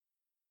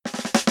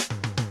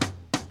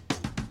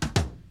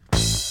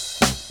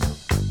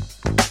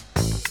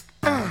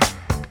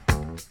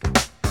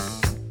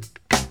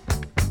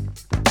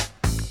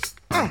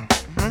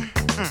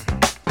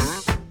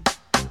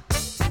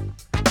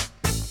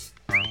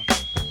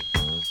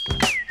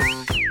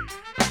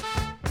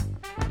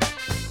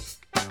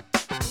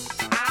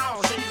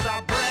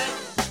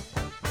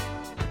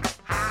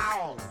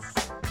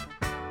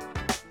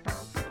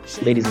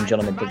Ladies and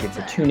gentlemen, thank you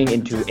for tuning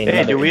into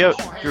another. Hey,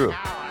 Drew,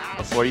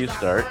 before you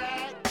start,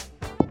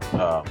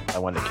 I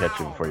wanted to catch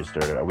you before you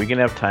started. Are we going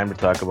to have time to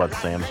talk about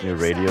Sam's new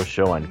radio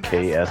show on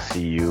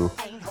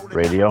KSCU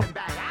Radio?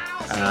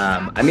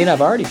 I mean,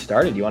 I've already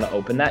started. You want to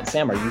open that,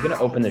 Sam? Are you going to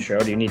open the show?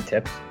 Do you need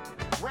tips?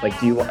 Like,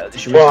 should we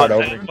start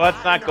over?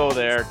 Let's not go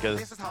there,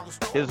 because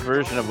his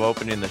version of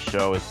opening the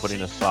show is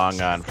putting a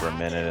song on for a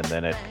minute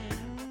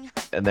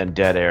and then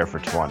dead air for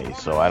 20.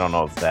 So I don't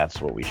know if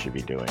that's what we should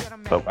be doing.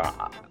 But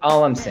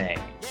all I'm saying,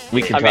 am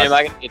I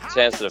going to get a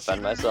chance to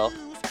defend myself?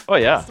 Oh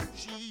yeah.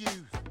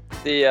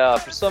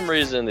 For some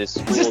reason, this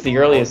is the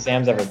earliest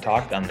Sam's ever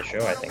talked on the show,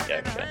 I think,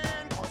 actually.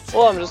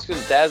 Well, I'm just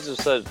because Dad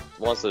just said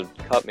wants to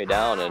cut me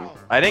down, and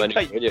I didn't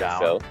cut you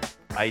down. Show.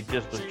 I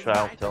just was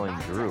telling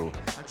Drew.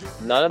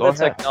 None of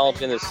the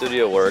technology in the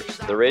studio works.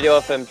 The radio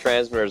FM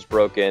transmitter is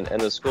broken,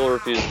 and the school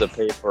refuses to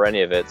pay for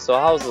any of it. So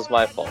how is this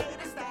my fault?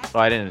 Oh,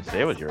 I didn't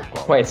say it was your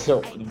fault. Wait,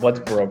 so what's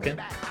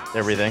broken?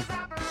 Everything.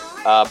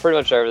 Pretty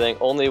much everything.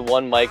 Only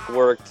one mic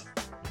worked.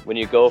 When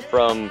you go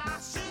from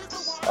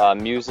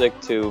music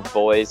to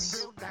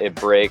voice, it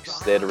breaks.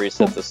 They had to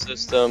reset the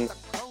system.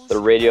 The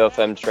radio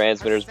FM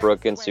transmitter is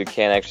broken, so you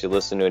can't actually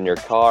listen to it in your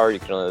car. You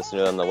can only listen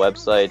to it on the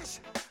website.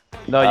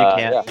 No, you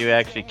can't. Yeah. You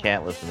actually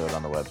can't listen to it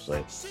on the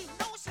website.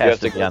 You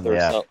have to go through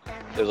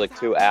there's like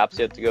 2 apps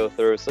you have to go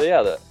through. So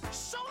yeah,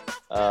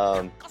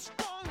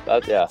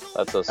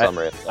 that's a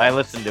summary. I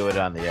listened to it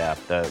on the app.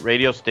 The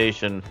radio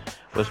station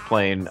was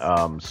playing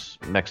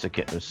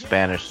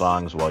Spanish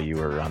songs while you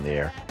were on the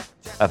air.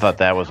 I thought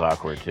that was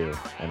awkward too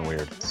and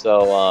weird.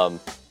 So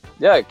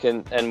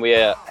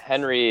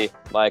Henry,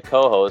 my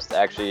co-host,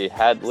 actually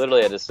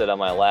literally had to sit on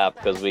my lap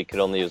because we could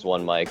only use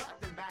one mic.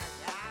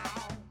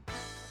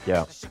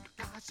 Yeah.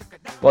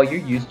 Well,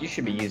 you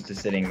should be used to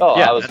sitting. Oh,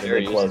 yeah, I was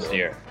very close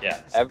here.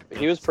 Yeah.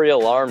 He was pretty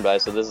alarmed. I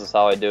said, "This is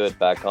how I do it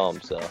back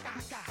home." So.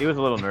 He was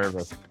a little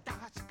nervous.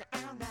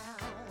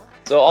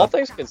 So all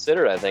things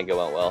considered, I think it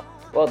went well.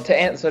 Well, to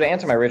answer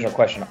my original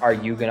question, are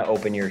you going to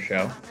open your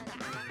show?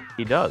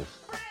 He does.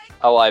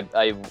 Oh,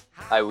 I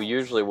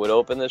usually would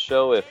open the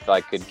show if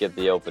I could get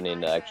the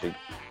opening to actually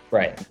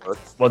work.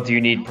 Well, do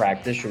you need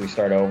practice? Should we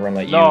start over and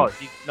let you?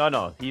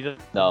 No. He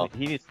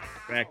needs to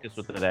practice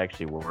with it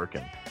actually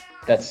working.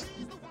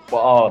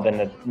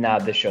 Now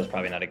this show's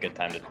probably not a good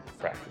time to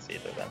practice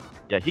either then.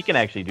 Yeah, he can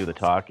actually do the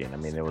talking. I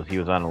mean, he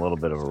was on a little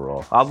bit of a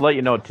roll. I'll let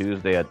you know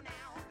Tuesday at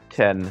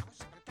 10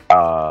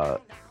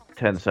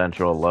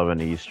 Central,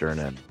 11 Eastern,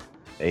 and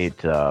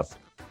 8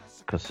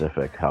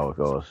 Pacific how it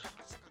goes.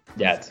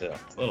 Yeah, it's a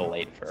little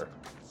late for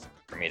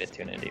me to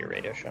tune into your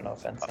radio show, no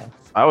offense, Sam.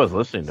 I was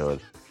listening to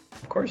it.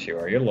 Of course you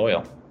are. You're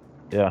loyal.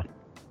 Yeah.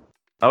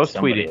 I was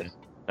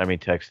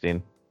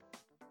texting.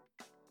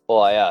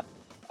 Well, yeah.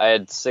 I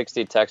had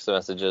 60 text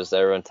messages,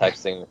 everyone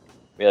texting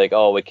me like,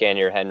 "Oh, we can't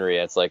hear Henry."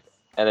 It's like,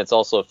 and it's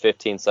also a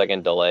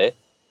 15-second delay.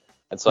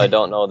 And so I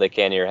don't know they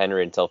can't hear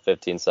Henry until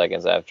 15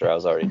 seconds after I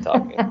was already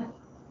talking.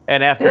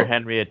 And after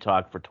Henry had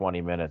talked for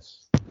 20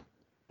 minutes.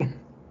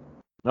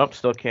 Nope,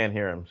 still can't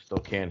hear him.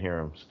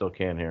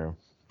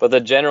 But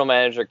the general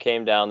manager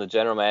came down. The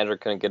general manager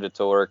couldn't get it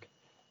to work.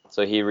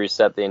 So he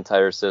reset the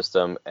entire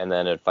system, and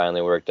then it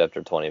finally worked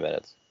after 20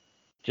 minutes.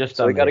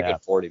 So we got a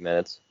good 40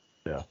 minutes.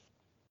 Yeah.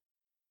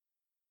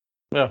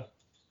 Yeah.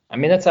 I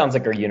mean, that sounds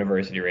like a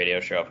university radio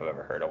show if I've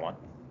ever heard of one.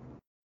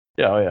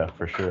 Yeah, oh yeah,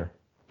 for sure.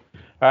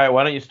 All right,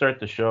 why don't you start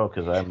the show,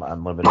 because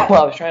I'm limited.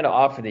 Well, I was trying to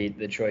offer the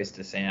choice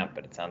to Sam,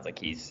 but it sounds like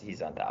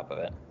he's on top of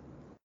it.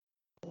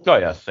 Oh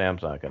yeah,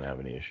 Sam's not going to have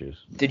any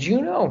issues. Did you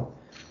know,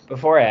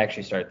 before I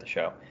actually start the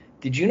show,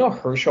 did you know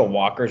Herschel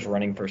Walker's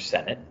running for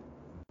Senate?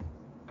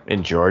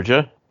 In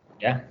Georgia?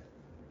 Yeah.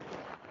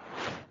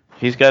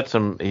 He's a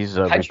Republican. He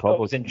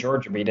was in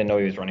Georgia, but you didn't know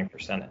he was running for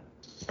Senate.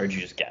 Or did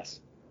you just guess?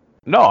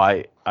 No,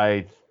 I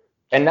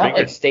and not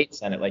like state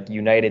Senate, like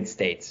United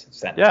States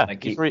Senate. Yeah, like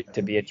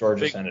to be a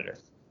Georgia senator.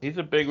 He's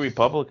a big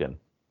Republican.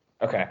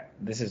 Okay,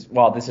 this is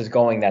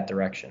going that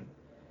direction.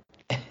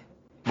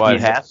 Well,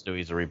 it has to.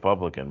 He's a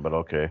Republican, but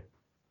okay.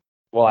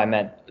 Well, I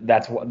meant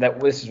this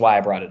is why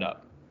I brought it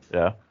up.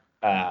 Yeah.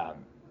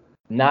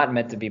 Not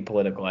meant to be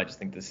political. I just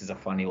think this is a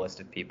funny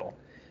list of people.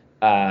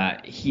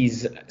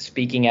 He's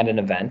speaking at an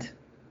event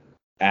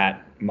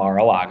at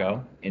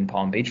Mar-a-Lago in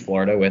Palm Beach,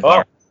 Florida, with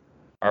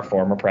our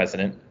former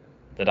president,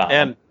 the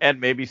Donald.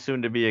 And maybe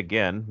soon to be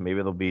again.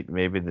 Maybe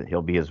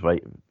he'll be his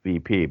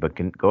VP.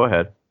 But go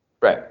ahead.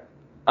 Right.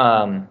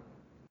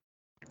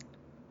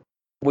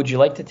 Would you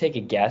like to take a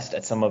guess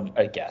at some of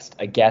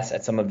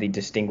the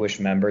distinguished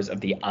members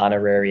of the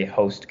honorary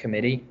host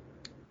committee?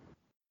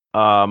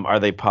 Are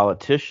they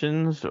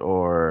politicians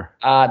or?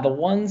 The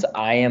ones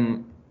I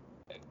am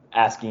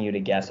asking you to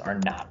guess are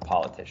not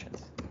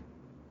politicians.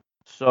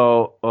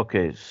 So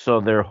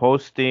they're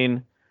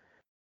hosting.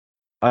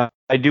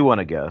 I do want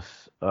to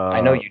guess.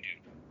 I know you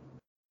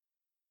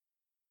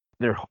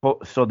do.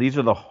 So these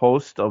are the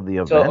hosts of the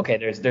event. So okay,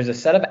 there's a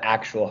set of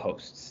actual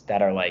hosts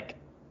that are like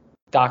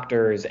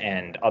doctors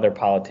and other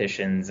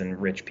politicians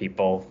and rich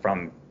people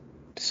from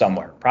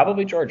somewhere,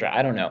 probably Georgia.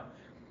 I don't know.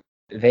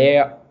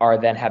 they are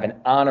then have an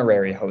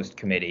honorary host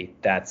committee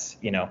that's,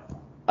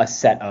 a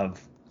set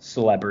of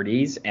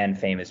celebrities and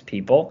famous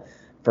people.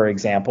 For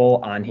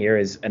example, on here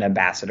is an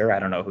ambassador. I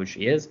don't know who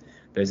she is.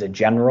 There's a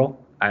general.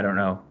 I don't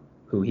know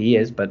who he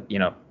is, but,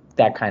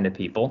 that kind of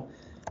people.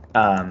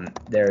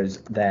 There's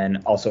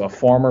then also a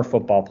former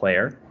football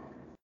player,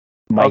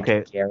 Mike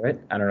Garrett.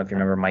 I don't know if you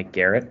remember Mike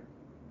Garrett.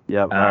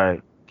 Yep. All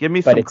right. Give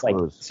me some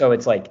clues.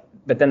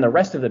 But then the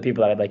rest of the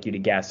people that I'd like you to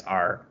guess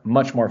are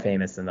much more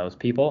famous than those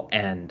people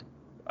and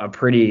a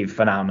pretty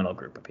phenomenal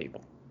group of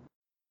people.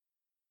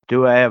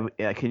 Do I have?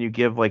 Can you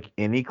give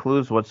any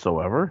clues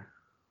whatsoever?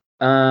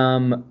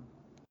 I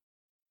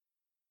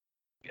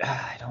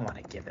don't want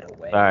to give it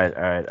away. All right.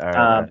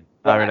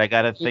 I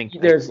gotta think.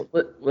 All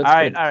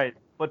right.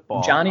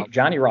 Football.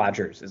 Johnny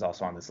Rodgers is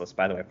also on this list,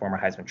 by the way, former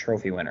Heisman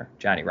Trophy winner,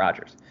 Johnny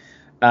Rodgers.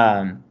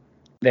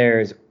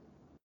 There's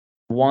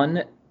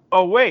one.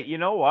 Oh wait, you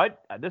know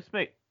what?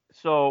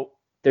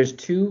 There's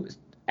two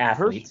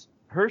athletes.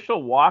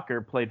 Herschel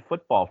Walker played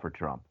football for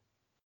Trump.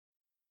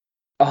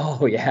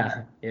 Oh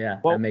yeah.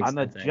 Well, that makes on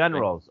the sense,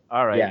 Generals.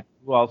 All right. Yeah.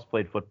 Who else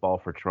played football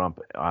for Trump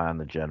on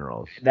the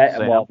Generals?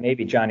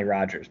 Maybe Johnny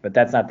Rodgers, but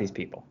that's not these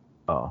people.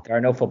 Oh. There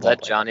are no football. Is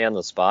that Johnny on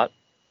the spot?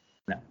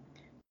 No.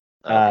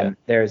 Okay.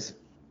 There is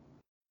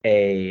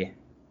a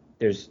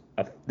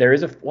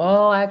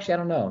well, actually I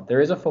don't know. There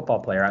is a football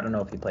player. I don't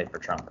know if he played for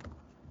Trump.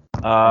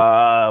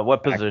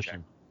 What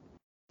position?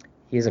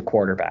 He's a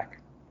quarterback.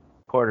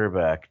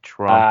 Quarterback.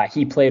 Trump.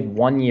 He played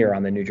 1 year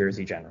on the New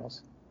Jersey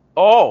Generals.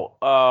 Oh,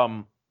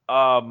 I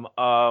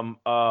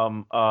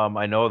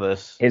know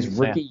this. His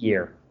rookie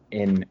year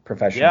in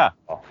professional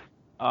football.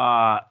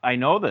 I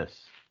know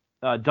this.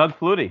 Doug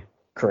Flutie.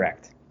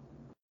 Correct.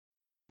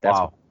 That's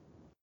wow.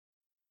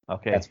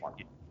 Okay. That's one.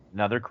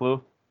 Another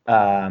clue?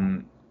 How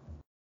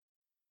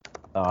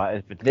would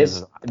I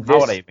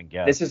even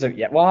guess? This is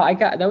that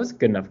was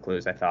good enough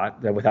clues, I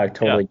thought, without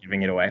totally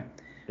giving it away.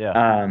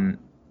 Yeah.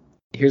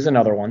 Here's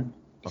another one.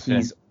 Okay.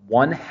 He's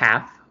one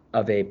half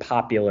of a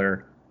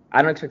popular.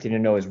 I don't expect you to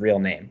know his real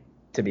name,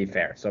 to be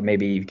fair. So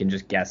maybe you can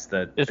just guess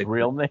the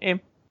real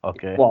name.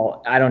 Okay.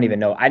 Well, I don't even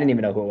know. I didn't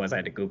even know who it was. I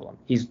had to Google him.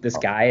 This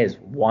guy is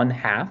one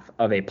half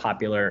of a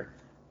popular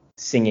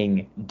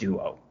singing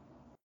duo.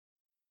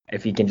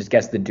 If you can just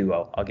guess the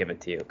duo, I'll give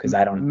it to you because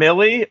I don't.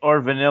 Millie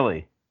or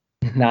Vanilli?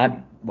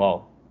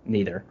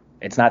 Neither.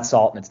 It's not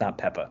Salt and it's not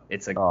Peppa.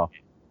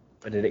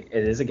 But it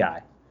is a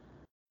guy.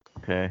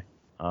 Okay.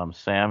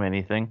 Sam,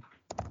 anything?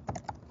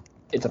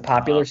 It's a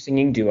popular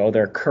singing duo.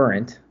 They're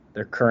current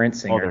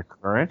singer. Oh, they're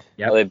current?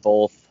 Yep. Are they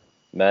both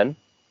men?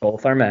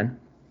 Both are men.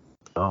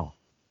 Oh.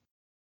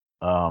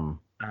 I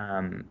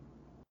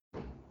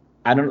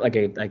don't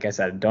like I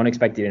said, don't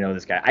expect you to know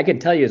this guy. I could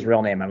tell you his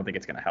real name. I don't think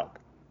it's gonna help.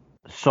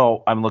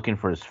 So I'm looking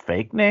for his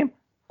fake name?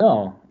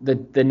 No,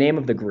 the name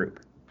of the group.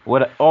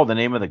 What? Oh, the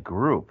name of the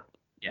group.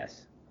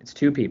 Yes, it's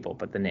two people,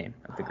 but the name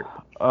of the group.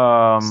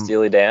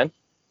 Steely Dan?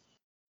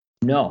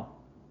 No,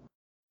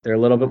 they're a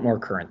little bit more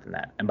current than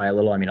that, and by a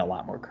little I mean a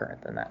lot more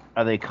current than that.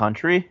 Are they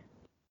country?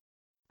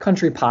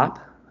 Country pop,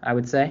 I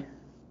would say.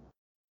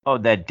 Oh,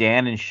 that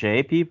Dan and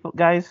Shay people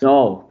guys?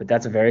 No, but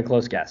that's a very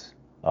close guess.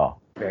 Oh,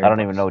 very I don't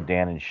close. even know who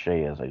Dan and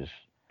Shay is.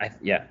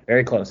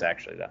 Very close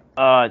actually though.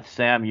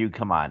 Sam, you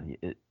come on.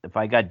 If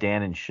I got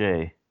Dan and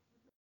Shay.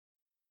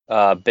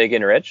 Big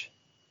and Rich?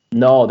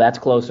 No, that's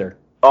closer.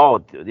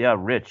 Oh, yeah,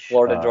 Rich.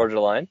 Florida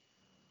Georgia Line?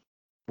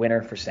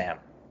 Winner for Sam.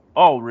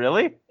 Oh,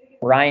 really?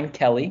 Brian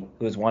Kelly,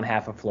 who is one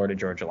half of Florida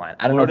Georgia Line.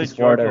 I don't know if he's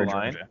Florida or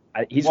Georgia.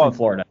 He's from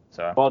Florida,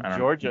 so. Well,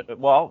 Georgia.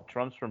 Well,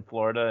 Trump's from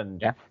Florida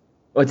and. Yeah.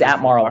 Well, it's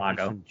at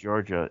Mar-a-Lago. From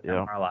Georgia,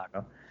 yeah.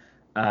 Mar-a-Lago.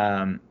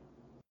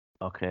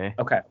 Okay.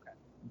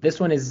 This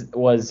one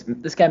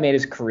this guy made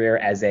his career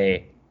as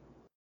a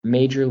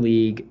major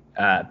league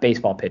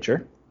baseball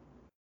pitcher.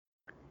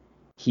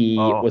 He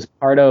was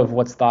part of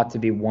what's thought to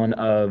be one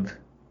of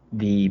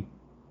the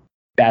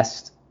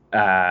best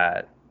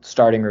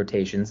starting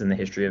rotations in the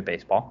history of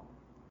baseball.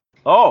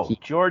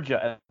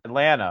 Georgia,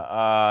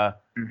 Atlanta.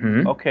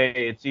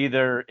 Okay, it's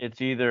either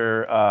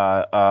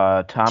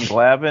Tom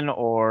Glavine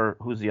or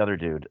who's the other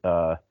dude?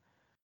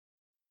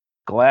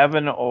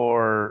 Glavine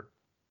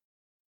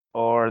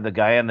or the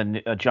guy in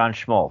the John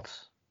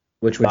Schmaltz.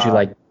 Which would you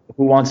like?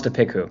 Who wants to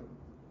pick who?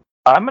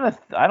 I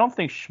don't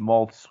think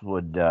Schmaltz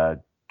would.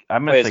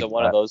 Is it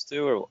one of those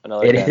two or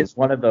another? It is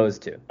one of those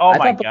two. Oh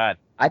my God!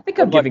 I think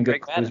I'm giving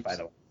good clues, by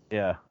the way.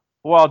 Yeah.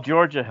 Well,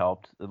 Georgia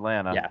helped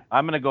Atlanta. Yeah.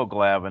 I'm gonna go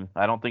Glavine.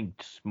 I don't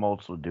think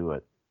Schmaltz would do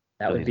it.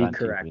 That would be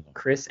correct.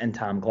 Chris and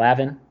Tom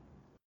Glavine.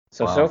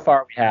 So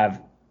far we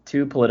have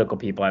two political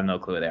people. I have no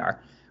clue who they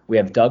are. We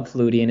have Doug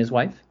Flutie and his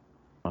wife.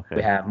 Okay.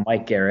 We have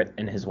Mike Garrett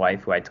and his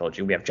wife, who I told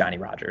you. We have Johnny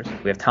Rodgers.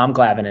 We have Tom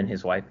Glavine and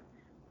his wife.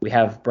 We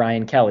have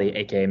Brian Kelly,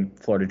 a.k.a.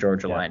 Florida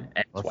Georgia Line.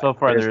 And his wife. So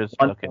far there is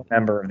one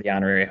member of the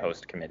honorary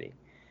host committee.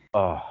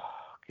 Oh,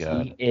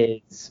 God. He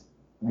is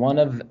one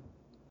of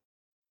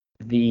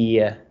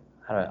the.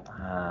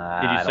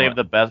 Did you save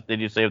the best? I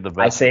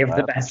saved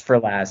the best for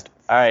last.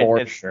 All right,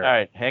 for sure. All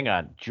right, hang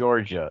on.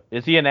 Georgia.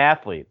 Is he an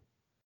athlete?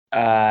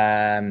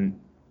 Depends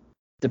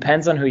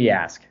on who you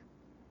ask.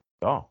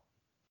 Oh,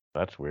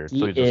 that's weird.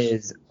 He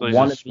is he's one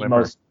a of the swimmer.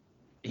 most.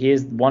 He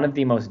is one of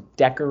the most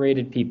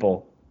decorated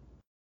people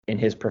in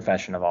his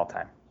profession of all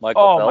time.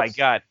 Michael Oh Phelps. my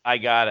God, I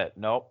got it.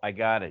 Nope, I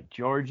got it.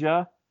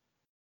 Georgia.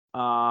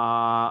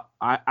 Oh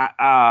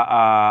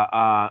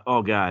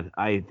God,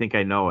 I think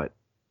I know it.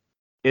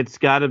 It's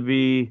got to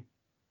be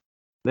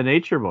the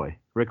Nature Boy,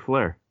 Ric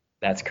Flair.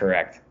 That's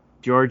correct.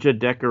 Georgia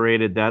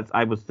decorated.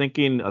 I was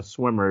thinking a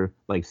swimmer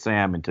like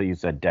Sam until you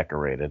said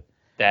decorated.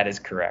 That is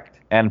correct.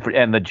 And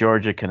the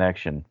Georgia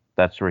connection.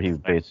 That's where he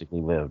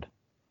basically lived.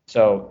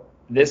 So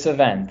this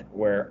event,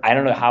 where I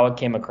don't know how it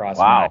came across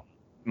Wow.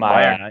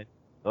 my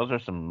Those are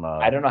some.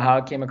 I don't know how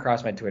it came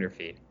across my Twitter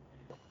feed,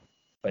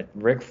 but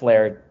Ric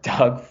Flair,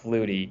 Doug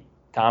Flutie,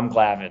 Tom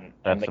Glavine,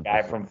 and the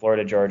guy from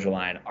Florida Georgia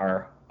Line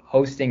are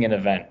hosting an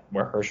event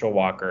where Herschel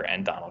Walker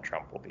and Donald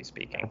Trump will be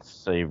speaking.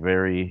 It's a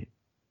very,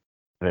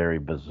 very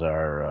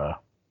bizarre.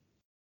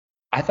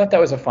 I thought that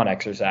was a fun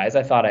exercise.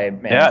 I thought I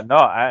managed. Yeah, no,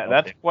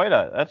 that's quite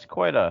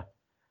a.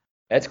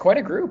 It's quite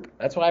a group.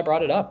 That's why I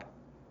brought it up.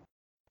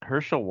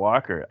 Herschel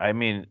Walker. I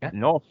mean,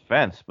 no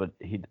offense, but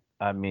he.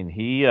 I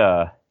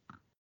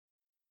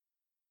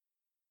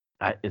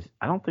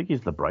don't think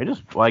he's the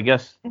brightest. Well, I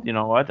guess, you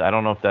know what? I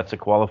don't know if that's a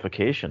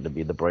qualification to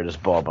be the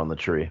brightest bulb on the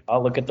tree.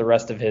 I'll look at the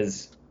rest of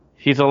his.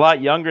 He's a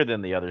lot younger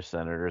than the other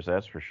senators,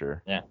 that's for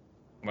sure. Yeah.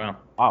 Well.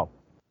 Wow.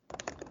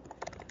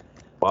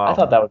 I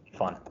thought that would be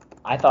fun.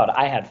 I thought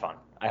I had fun.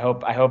 I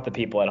hope the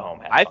people at home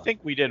had fun. I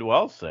think we did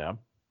well, Sam.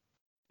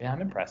 Yeah,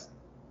 I'm impressed.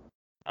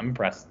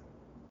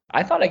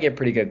 I thought I gave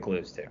pretty good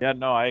clues too. Yeah,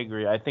 no, I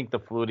agree. I think the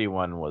Flutie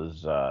one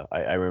was.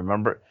 I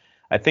remember.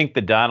 I think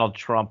the Donald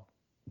Trump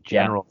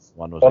general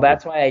one was. Well,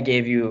 that's why I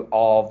gave you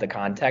all of the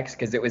context,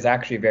 because it was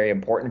actually very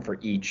important for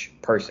each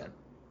person.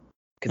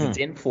 Because it's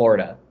in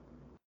Florida,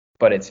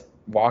 but it's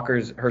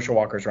Herschel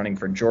Walker's running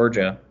for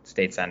Georgia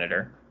state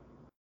senator.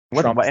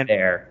 Trump's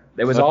there.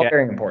 It was all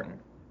very important.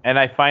 And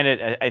I find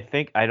it. I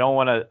think I don't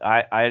want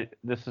to.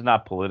 This is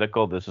not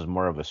political. This is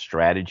more of a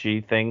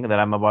strategy thing that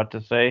I'm about to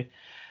say.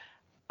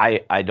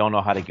 I don't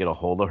know how to get a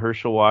hold of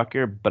Herschel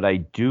Walker, but I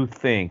do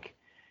think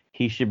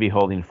he should be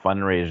holding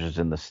fundraisers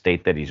in the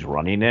state that he's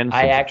running in.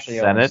 I actually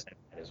Senate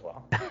as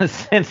well.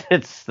 Since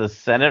it's the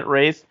Senate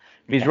race.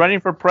 If he's running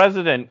for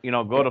president,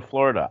 go to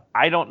Florida.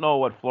 I don't know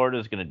what Florida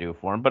is going to do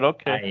for him, but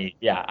okay.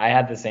 I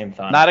had the same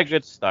thought. Not a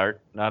good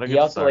start. He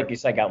also, like you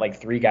said, got like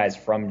 3 guys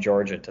from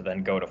Georgia to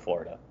then go to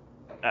Florida.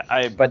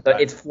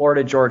 It's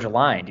Florida Georgia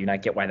line. Do you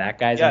not get why that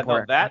guy's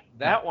important? Yeah,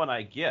 no, that one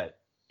I get.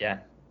 Yeah.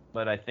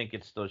 But I think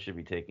it still should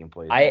be taking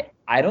place.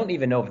 I don't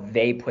even know if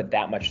they put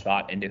that much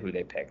thought into who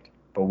they picked,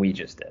 but we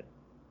just did.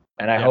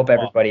 And I hope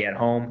everybody at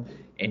home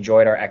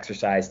enjoyed our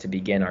exercise to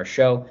begin our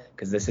show,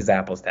 because this is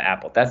Apples to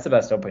Apple. That's the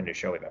best opening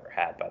show we've ever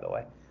had, by the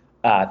way.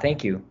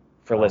 Thank you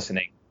for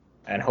listening,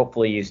 and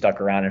hopefully you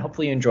stuck around, and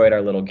hopefully you enjoyed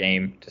our little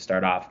game to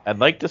start off. I'd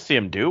like to see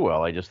him do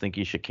well. I just think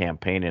he should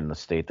campaign in the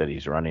state that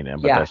he's running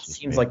in. But yeah, it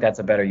seems like that's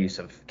a better use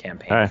of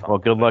campaign. All right, well,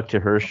 good luck to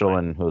Herschel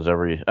and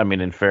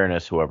in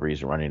fairness, whoever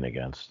he's running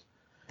against.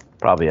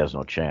 Probably has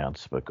no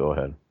chance, but go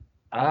ahead.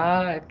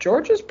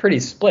 Georgia's pretty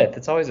split.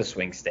 It's always a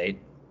swing state.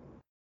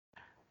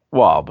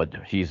 Well, but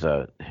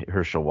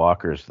Herschel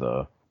Walker's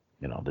what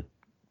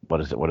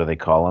is it? What do they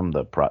call him?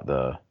 The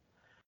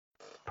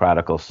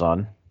prodigal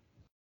son.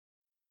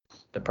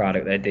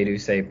 They do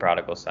say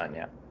prodigal son,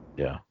 yeah.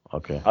 Yeah.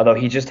 Okay. Although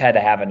he just had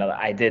to have another.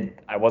 I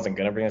wasn't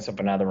gonna bring this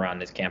up another on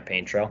his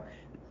campaign trail.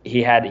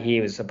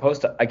 He was supposed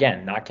to,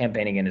 again, not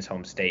campaigning in his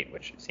home state,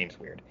 which seems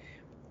weird.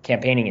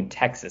 Campaigning in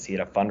Texas. He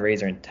had a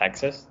fundraiser in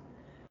Texas.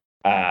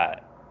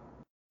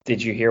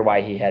 Did you hear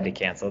why he had to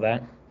cancel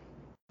that?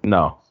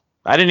 No.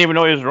 I didn't even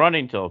know he was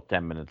running till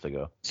 10 minutes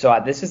ago. So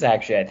this is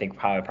actually, I think,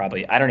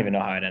 probably I don't even know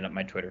how it ended up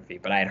my Twitter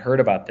feed, but I had heard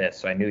about this,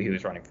 so I knew he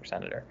was running for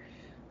senator.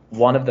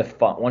 One of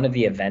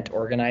the event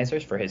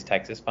organizers for his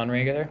Texas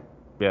fundraiser.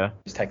 Yeah.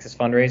 His Texas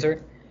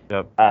fundraiser.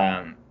 Yep.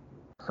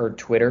 Her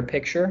Twitter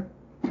picture.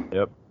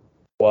 Yep.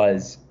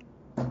 Was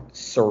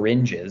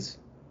syringes.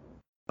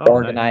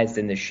 Organized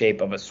in the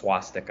shape of a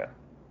swastika.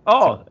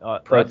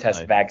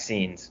 Protest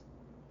vaccines.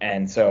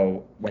 And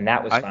so when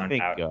that was found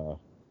out,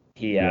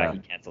 he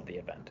canceled the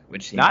event,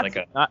 which seems like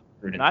a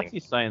prudent Nazi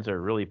thing. signs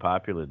are really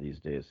popular these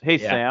days. Hey,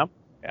 Sam.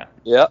 Yeah.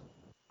 Yeah.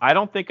 I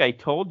don't think I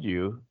told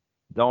you.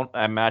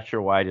 I'm not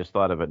sure why I just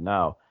thought of it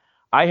now.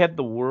 I had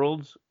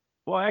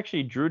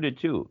actually Drew did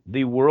too.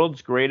 The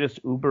world's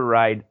greatest Uber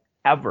ride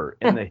ever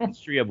in the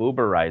history of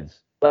Uber rides.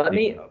 Let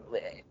me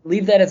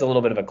leave that as a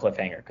little bit of a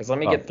cliffhanger, because let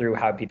me get through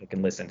how people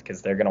can listen,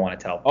 because they're going to want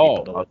to tell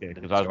people to listen to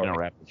because I was going to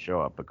wrap the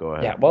show up, but go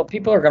ahead. Yeah, well,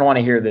 people are going to want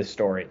to hear this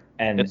story.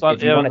 And it's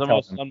the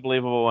most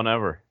unbelievable one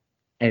ever.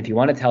 And if you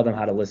want to tell them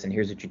how to listen,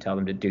 here's what you tell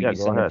them to do. Yeah, you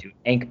send them to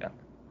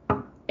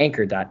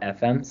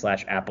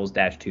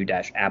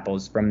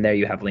anchor.fm/apples-2-apples. From there,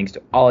 you have links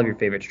to all of your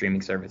favorite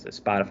streaming services: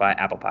 Spotify,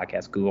 Apple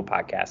Podcasts, Google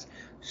Podcasts,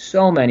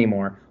 so many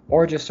more.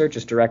 Or just search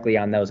us directly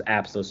on those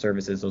apps, those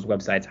services, those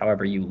websites,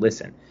 however you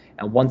listen.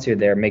 And once you're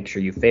there, make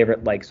sure you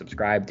favorite, like,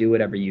 subscribe, do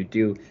whatever you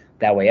do.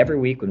 That way, every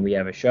week when we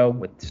have a show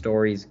with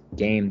stories,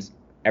 games,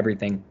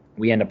 everything,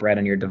 we end up right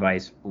on your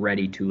device,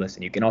 ready to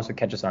listen. You can also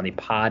catch us on the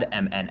Pod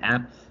MN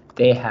app.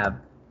 They have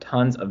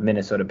tons of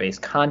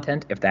Minnesota-based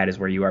content, if that is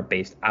where you are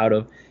based out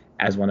of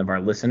as one of our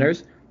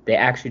listeners. They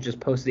actually just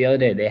posted the other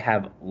day. They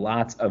have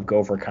lots of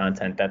Gopher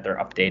content that they're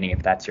updating,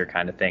 if that's your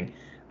kind of thing.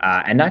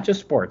 And not just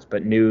sports,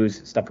 but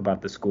news, stuff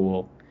about the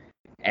school,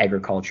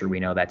 agriculture. We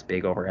know that's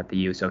big over at the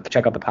U. So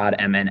check out the Pod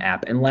MN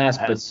app. And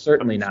last but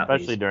certainly not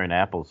least. Especially during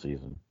apple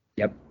season.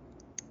 Yep.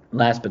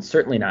 Last but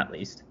certainly not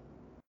least,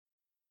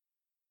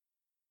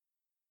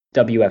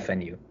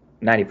 WFNU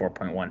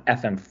 94.1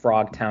 FM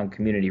Frogtown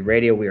Community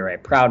Radio. We are a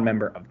proud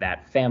member of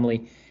that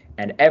family.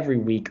 And every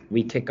week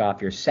we kick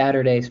off your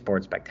Saturday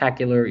Sports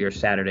Spectacular, your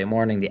Saturday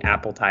morning, the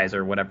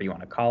Appetizer, whatever you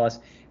want to call us,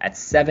 at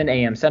 7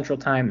 a.m. Central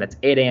Time. That's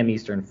 8 a.m.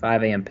 Eastern,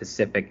 5 a.m.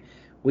 Pacific.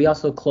 We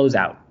also close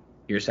out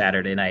your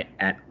Saturday night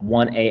at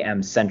 1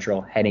 a.m.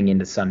 Central, heading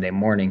into Sunday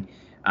morning.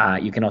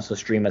 You can also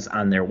stream us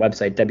on their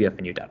website,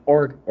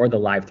 WFNU.org, or the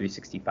Live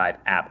 365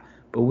 app.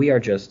 But we are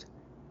just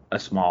a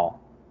small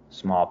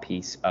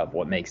piece of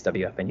what makes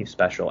WFNU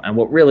special, and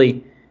what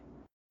really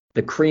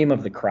the cream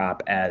of the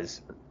crop,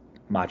 as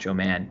Macho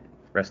Man,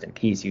 rest in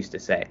peace, used to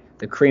say.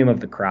 The cream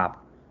of the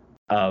crop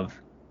of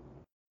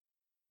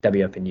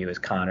WFNU is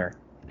Connor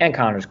and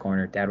Connor's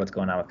Corner. Dad, what's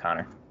going on with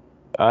Connor?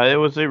 It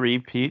was a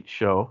repeat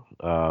show,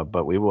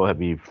 but we will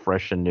be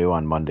fresh and new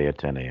on Monday at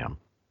 10 a.m.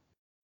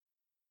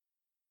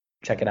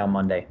 Check it out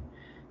Monday,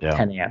 yeah.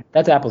 10 a.m.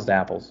 That's apples to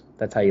apples.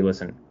 That's how you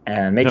listen.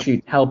 And make sure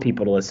you tell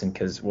people to listen,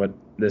 because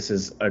this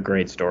is a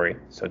great story.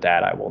 So,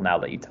 Dad, I will now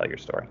let you tell your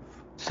story.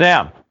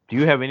 Sam, do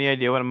you have any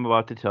idea what I'm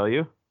about to tell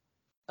you?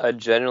 I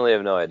genuinely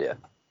have no idea. Okay.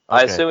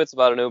 I assume it's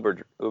about an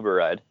Uber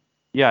ride.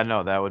 Yeah,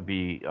 no, that would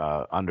be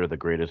under the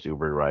greatest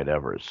Uber ride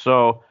ever.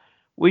 So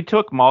we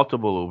took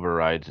multiple Uber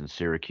rides in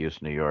Syracuse,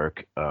 New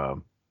York.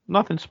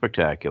 Nothing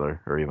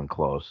spectacular or even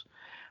close.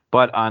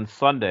 But on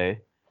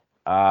Sunday,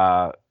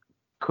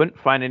 couldn't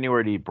find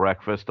anywhere to eat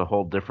breakfast. A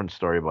whole different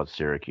story about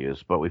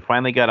Syracuse. But we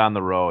finally got on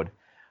the road.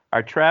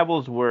 Our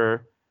travels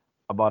were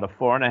about a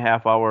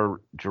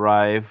 4.5-hour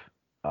drive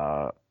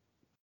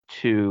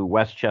to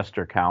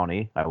Westchester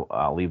County.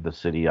 I'll leave the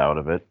city out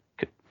of it,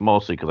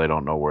 mostly because I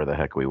don't know where the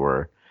heck we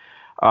were.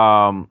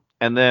 And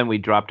then we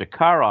dropped a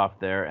car off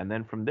there, and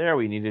then from there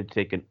we needed to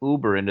take an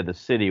Uber into the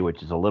city,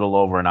 which is a little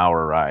over an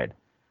hour ride.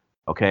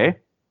 Okay?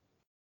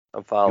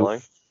 I'm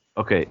following.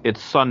 Okay,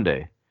 it's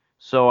Sunday.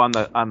 So on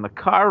the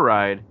car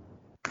ride,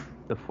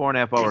 the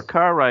 4.5-hour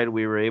car ride,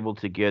 we were able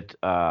to get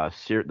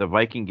the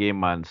Viking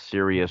game on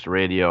Sirius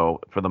Radio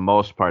for the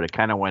most part. It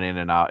kind of went in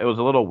and out. It was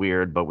a little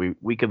weird, but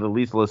we could at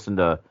least listen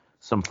to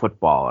some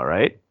football, all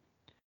right?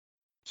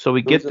 So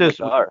we get this.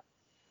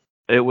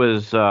 It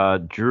was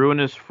Drew and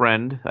his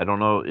friend. I don't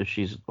know if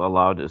she's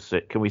allowed to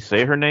say. Can we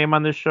say her name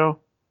on this show?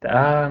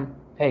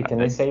 Hey, can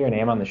they say your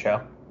name on the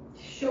show?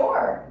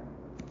 Sure.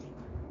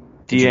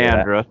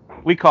 Deandra.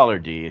 We call her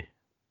D.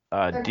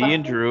 D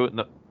and Drew.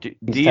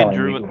 D and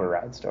Drew. Uber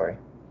ride story.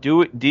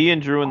 D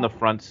and Drew in the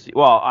front seat.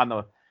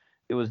 Well,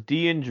 it was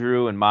D and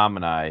Drew and Mom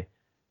and I,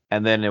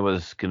 and then it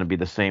was going to be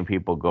the same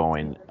people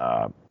going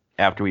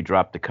after we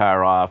dropped the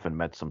car off and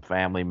met some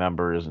family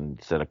members and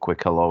said a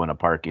quick hello in a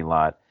parking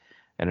lot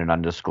in an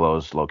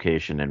undisclosed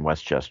location in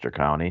Westchester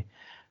County.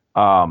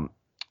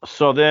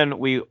 So then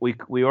we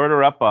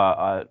order up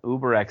a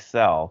Uber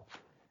XL,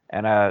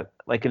 and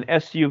like an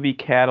SUV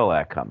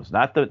Cadillac comes,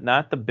 not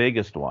the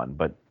biggest one,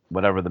 but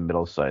whatever the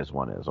middle-sized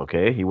one is.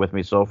 Okay, you with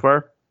me so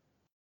far?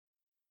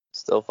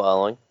 Still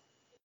following.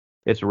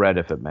 It's red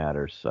if it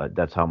matters.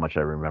 That's how much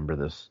I remember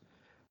this.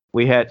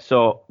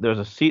 There's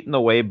a seat in the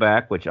way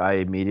back, which I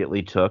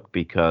immediately took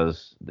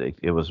because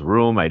it was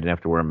room. I didn't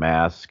have to wear a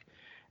mask,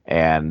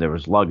 and there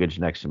was luggage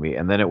next to me.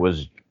 And then it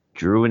was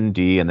Drew and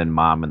Dee, and then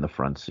Mom in the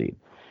front seat.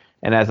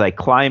 And as I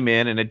climb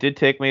in, and it did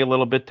take me a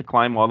little bit to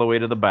climb all the way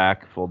to the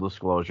back, full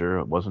disclosure,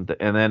 it wasn't.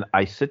 And then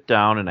I sit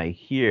down and I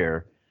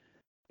hear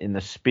in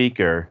the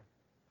speaker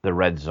the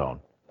Red Zone,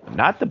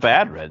 not the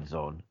bad Red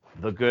Zone,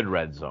 the good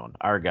Red Zone,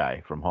 our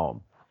guy from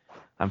home.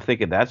 I'm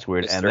thinking that's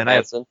weird. Mr. And then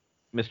Hansen.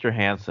 Mr.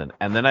 Hansen.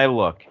 And then I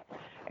look,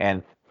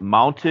 and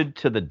mounted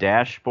to the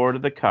dashboard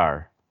of the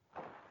car,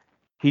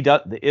 he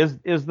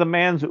is the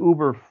man's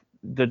Uber,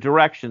 the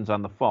directions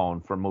on the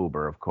phone from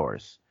Uber, of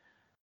course.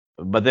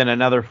 But then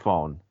another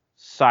phone,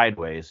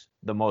 sideways,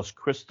 the most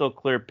crystal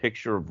clear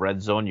picture of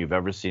Red Zone you've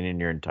ever seen in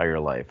your entire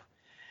life.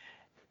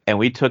 And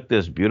we took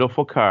this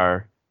beautiful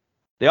car.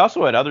 They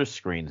also had other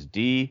screens.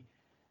 D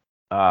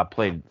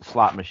played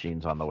slot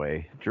machines on the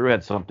way. Drew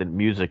had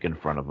music in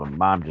front of him.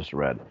 Mom just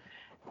read.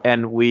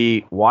 And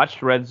we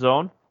watched Red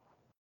Zone,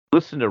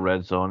 listened to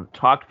Red Zone,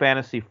 talked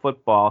fantasy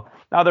football.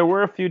 Now, there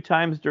were a few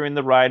times during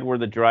the ride where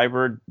the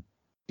driver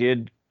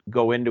did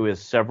go into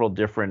his several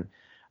different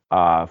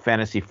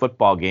fantasy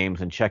football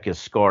games and check his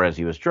score as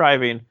he was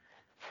driving.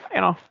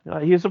 You know,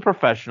 he's a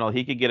professional.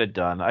 He could get it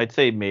done. I'd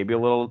say maybe a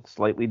little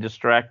slightly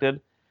distracted.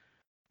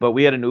 But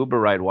we had an Uber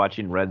ride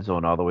watching Red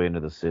Zone all the way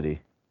into the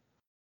city.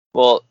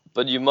 Well,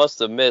 but you must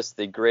have missed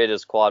the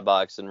greatest quad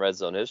box in Red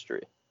Zone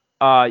history.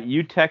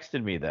 You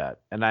texted me that,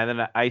 and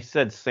then I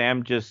said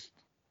Sam just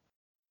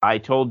I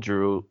told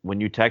Drew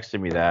when you texted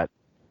me that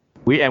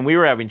we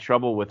were having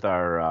trouble with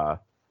our.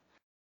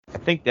 I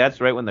think that's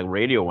right when the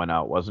radio went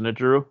out, wasn't it,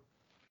 Drew?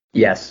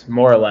 Yes,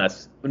 more or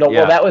less. No,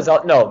 Yeah.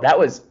 well, that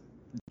was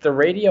the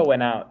radio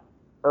went out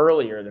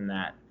earlier than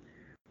that.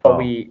 But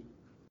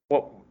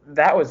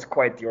that was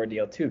quite the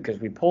ordeal too, because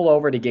we pull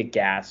over to get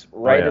gas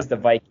right as the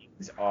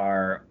Vikings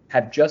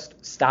have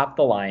just stopped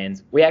the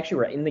Lions. We actually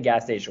were in the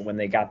gas station when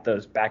they got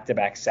those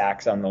back-to-back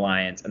sacks on the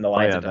Lions, and the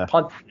Lions had to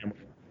punt them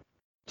with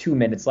 2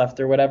 minutes left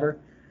or whatever.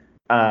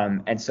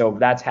 And so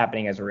that's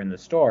happening as we're in the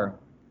store.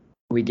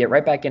 We get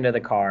right back into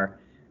the car,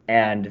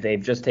 and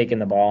they've just taken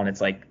the ball, and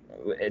it's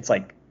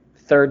like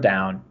third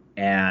down,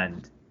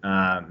 and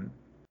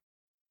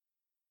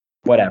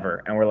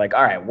whatever. And we're like,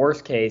 all right,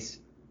 worst case,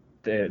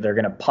 they're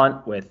going to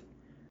punt with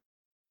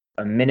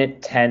a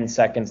minute 10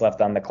 seconds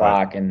left on the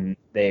clock, and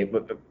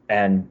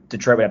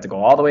Detroit would have to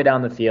go all the way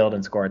down the field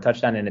and score a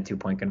touchdown and a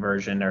 2-point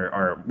conversion,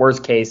 or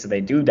worst case,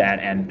 they do that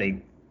and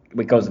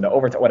it goes into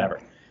overtime,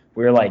 whatever.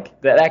 We were like,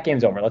 that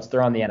game's over. Let's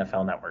throw on the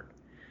NFL Network.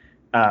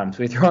 So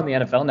we threw on the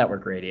NFL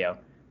Network radio.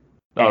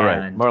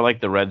 Right. More like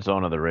the red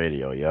zone of the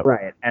radio. Yep.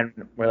 Right.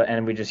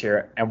 And we just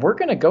hear, and we're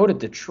going to go to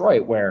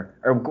Detroit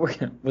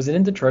was it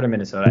in Detroit or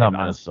Minnesota? No,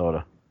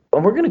 Minnesota.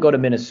 And we're going to go to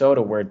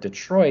Minnesota, where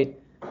Detroit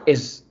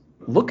is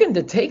looking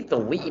to take the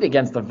lead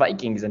against the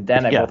Vikings. And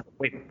then I go,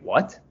 wait,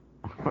 what?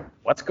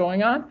 What's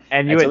going on?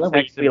 And we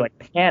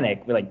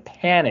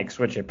panic,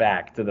 switch it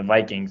back to the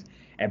Vikings.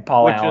 And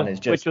Paul Allen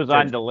which was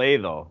on delay,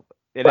 though.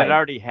 It had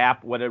already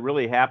happened. What had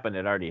really happened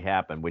had already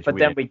happened. But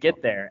then we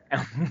get there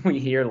and we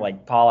hear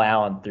Paul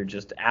Allen, through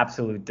just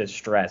absolute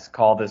distress,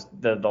 call this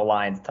the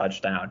Lions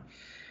touchdown,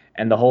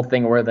 and the whole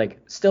thing where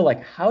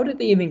how did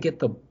they even get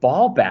the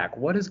ball back?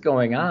 What is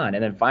going on?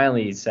 And then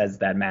finally he says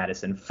that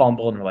Madison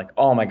fumbled, and we're like,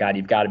 oh my God,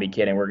 you've got to be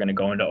kidding! We're going to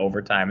go into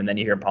overtime, and then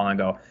you hear Paul Allen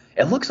go,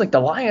 it looks like the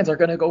Lions are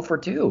going to go for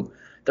 2.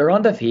 They're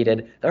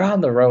undefeated. They're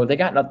on the road. They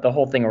got the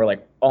whole thing. We're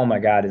like, oh my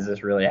God, is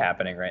this really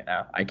happening right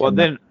now?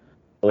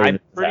 I'm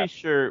pretty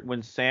sure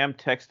when Sam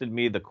texted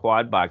me the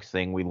quad box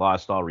thing, we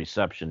lost all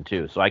reception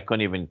too. So I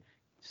couldn't even.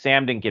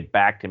 Sam didn't get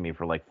back to me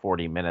for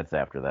 40 minutes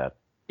after that.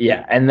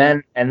 Yeah, and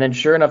then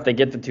sure enough, they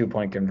get the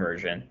 2-point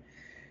conversion,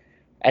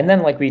 and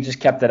then we just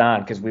kept it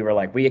on because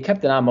we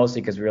kept it on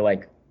mostly because we were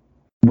like,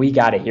 we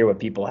got to hear what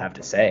people have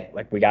to say.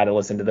 We got to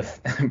listen to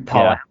the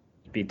Paul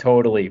be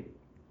totally,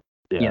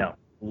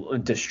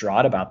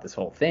 distraught about this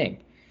whole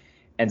thing,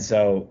 and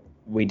so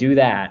we do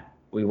that.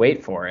 We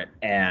wait for it,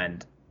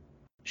 and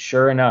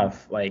sure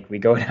enough, we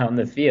go down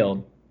the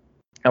field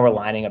and we're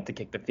lining up to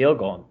kick the field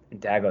goal. And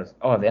Dad goes,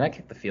 oh, have they not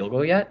kicked the field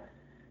goal yet?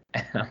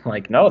 And I'm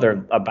like, no,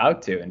 they're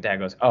about to. And Dad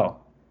goes, oh,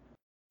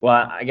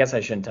 well, I guess I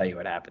shouldn't tell you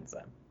what happens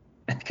then.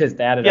 Because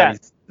Dad had already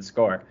seen the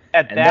score.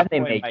 And then they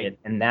make it.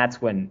 And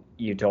that's when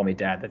you told me,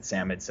 Dad, that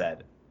Sam had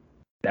said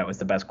that was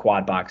the best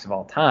quad box of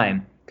all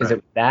time. Because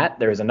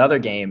there was another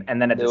game.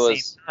 And then at the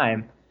same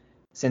time,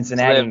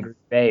 Cincinnati and Green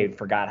Bay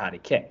forgot how to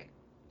kick.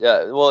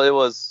 Yeah, well,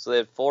 they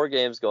had 4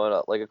 games going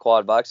up, like a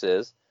quad box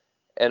is,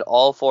 and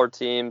all 4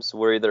 teams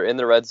were either in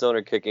the red zone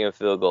or kicking a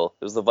field goal.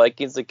 It was the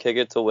Vikings that kick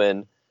it to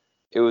win.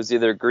 It was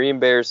either Green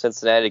Bay or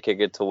Cincinnati kick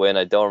it to win.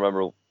 I don't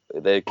remember.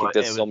 They kicked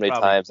it so many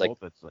times. I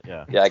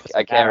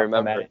can't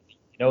remember.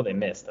 They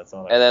missed. That's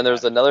all. And then there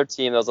was another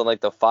team that was on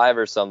the 5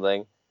 or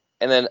something.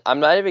 And then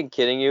I'm not even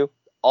kidding you.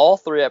 All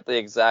 3 at the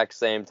exact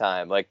same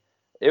time.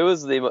 It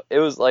was the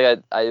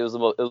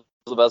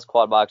best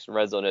quad box in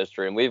red zone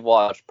history, and we've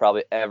watched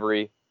probably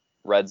every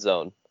red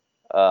zone.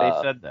 They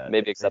said that.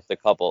 Maybe except a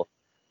couple.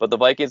 But the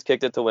Vikings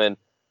kicked it to win.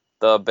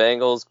 The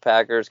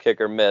Bengals-Packers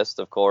kicker missed,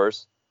 of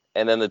course.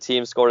 And then the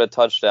team scored a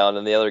touchdown.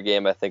 In the other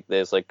game, I think they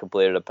just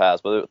completed a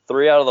pass. But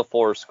 3 out of the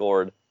 4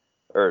 scored.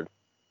 Or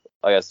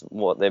I guess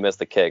they missed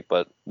the kick.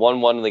 But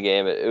 1-1 in the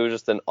game. It was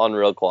just an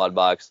unreal quad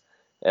box.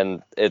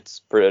 And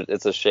it's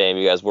a shame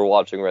you guys were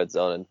watching Red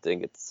Zone and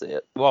didn't get to see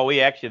it. Well,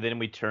 we listened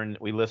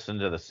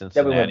to the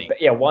Cincinnati.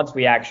 Once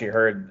we actually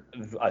heard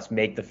us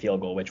make the field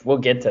goal, which we'll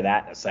get to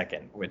that in a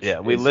second. We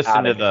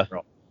listened to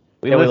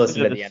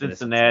the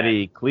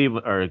Cincinnati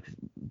Cleveland or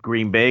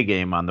Green Bay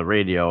game on the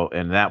radio,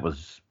 and that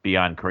was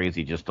beyond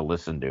crazy just to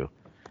listen to,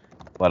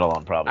 let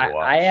alone probably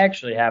watch. I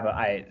actually have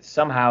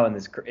somehow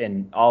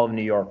in all of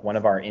New York, one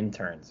of our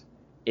interns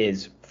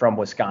is from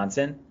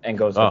Wisconsin and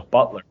goes to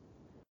Butler.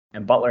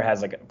 And Butler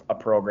has a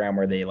program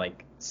where they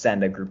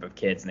send a group of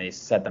kids and they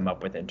set them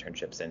up with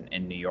internships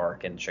in New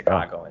York and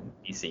Chicago and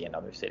DC and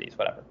other cities,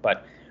 whatever.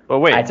 But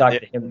wait, I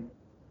talked to him.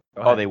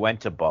 They went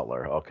to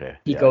Butler. Okay.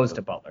 He goes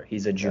to Butler.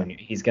 He's a junior.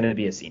 Yeah. He's going to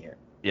be a senior.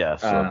 Yeah,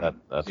 so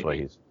that's why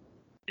he's.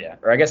 Yeah,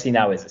 or I guess he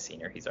now is a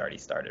senior. He's already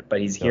started, but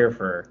he's here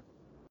for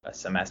a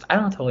semester. I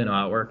don't totally know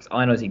how it works. All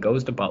I know is he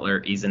goes to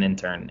Butler. He's an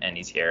intern and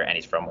he's here and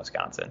he's from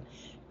Wisconsin.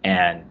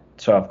 And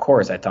so of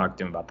course I talked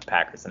to him about the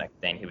Packers the next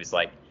day. And he was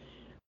like.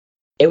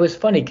 It was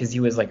funny because he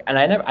was like, and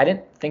I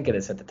didn't think of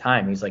this at the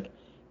time. He was like,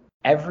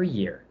 every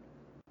year,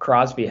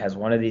 Crosby has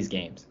one of these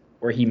games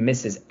where he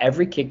misses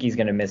every kick he's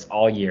going to miss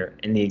all year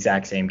in the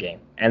exact same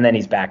game, and then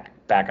he's back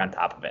on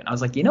top of it. And I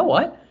was like, you know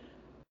what?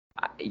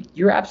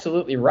 You're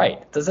absolutely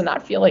right. Does it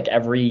not feel like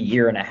every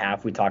year and a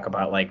half we talk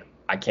about, like,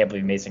 I can't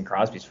believe Mason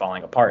Crosby's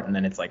falling apart, and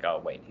then it's like,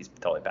 oh, wait, he's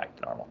totally back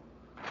to normal.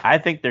 I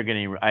think they're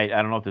going to. I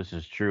don't know if this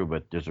is true,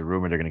 but there's a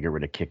rumor they're going to get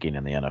rid of kicking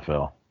in the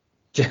NFL.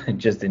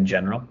 Just in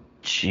general.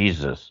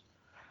 Jesus.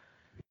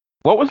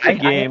 What was the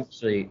game?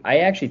 I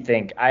actually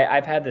think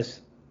I've had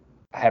this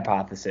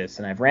hypothesis,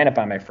 and I've ran it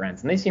by my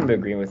friends, and they seem to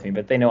agree with me,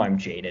 but they know I'm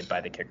jaded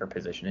by the kicker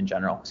position in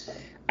general.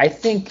 I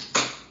think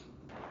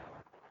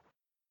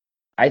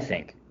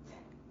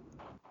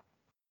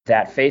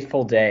that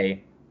fateful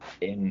day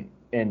in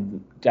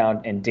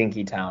down in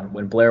Dinkytown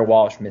when Blair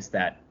Walsh missed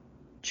that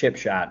chip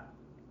shot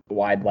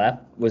wide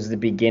left was the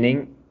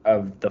beginning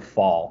of the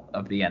fall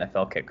of the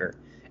NFL kicker.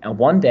 And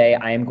one day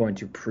I am going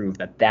to prove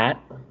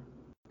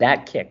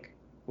that kick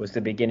was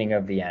the beginning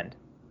of the end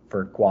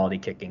for quality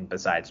kicking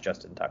besides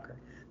Justin Tucker.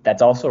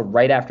 That's also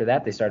right after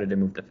that they started to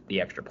move the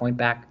extra point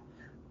back.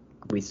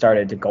 We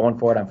started to going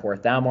for it on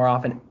fourth down more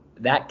often.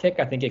 That kick,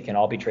 I think it can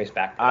all be traced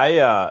back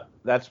to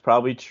that's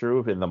probably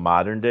true in the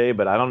modern day,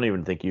 but I don't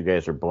even think you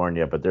guys are born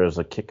yet. But there's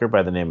a kicker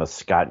by the name of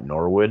Scott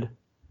Norwood,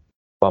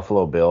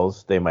 Buffalo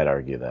Bills. They might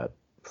argue that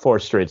 4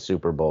 straight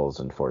Super Bowls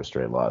and 4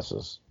 straight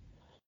losses.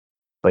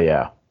 But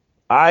yeah,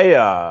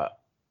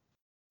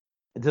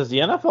 does the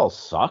NFL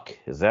suck?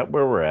 Is that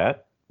where we're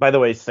at? By the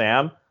way,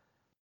 Sam.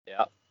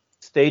 Yeah.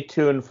 Stay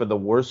tuned for the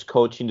worst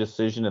coaching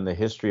decision in the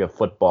history of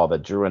football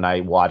that Drew and I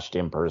watched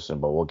in person,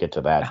 but we'll get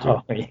to that too.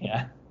 Oh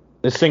yeah.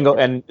 The single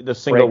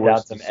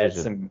worst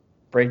decision.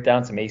 Break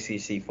down some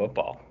ACC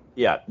football.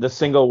 Yeah, the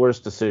single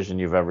worst decision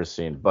you've ever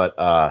seen.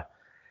 But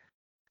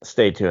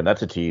stay tuned.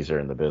 That's a teaser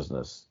in the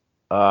business.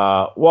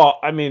 Well,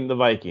 I mean, the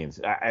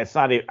Vikings. It's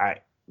not.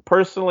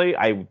 Personally,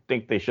 I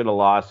think they should have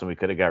lost, and we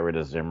could have got rid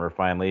of Zimmer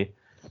finally.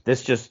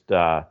 This just put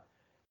a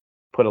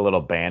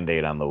little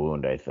Band-Aid on the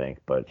wound, I think.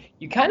 But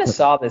you kind of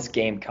saw this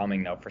game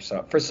coming, though.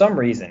 For some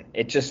reason,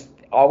 it just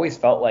always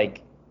felt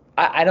like.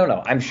 I don't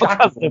know. I'm shocked.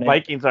 Because the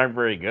Vikings aren't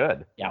very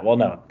good. Yeah, well,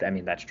 no. I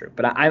mean, that's true.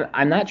 But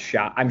I'm not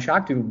shocked. I'm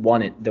shocked we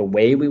won it the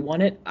way we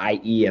won it,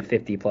 i.e. a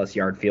 50-plus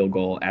yard field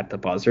goal at the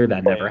buzzer.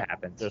 That never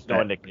happens. There's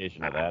no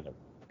indication of that.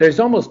 There's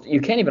almost – you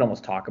can't even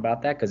almost talk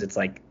about that because it's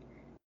like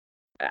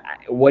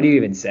what do you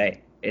even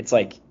say? It's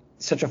like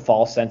such a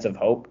false sense of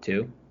hope,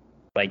 too.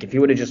 Like if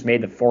you would have just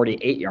made the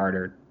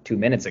 48-yarder 2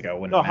 minutes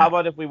ago. No, how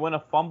about if we win a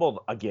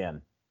fumble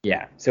again?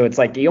 Yeah, so it's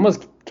like you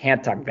almost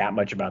can't talk that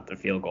much about the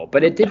field goal.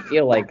 But it did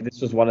feel like this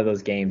was one of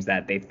those games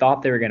that they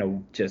thought they were going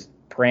to just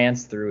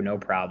prance through no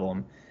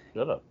problem.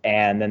 Shut up.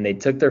 And then they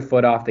took their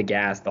foot off the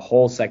gas the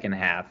whole second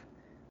half.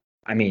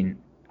 I mean,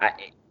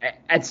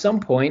 at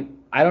some point,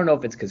 I don't know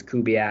if it's because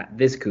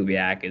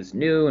Kubiak is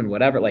new and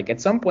whatever. Like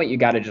at some point, you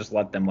got to just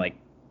let them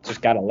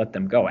let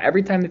them go.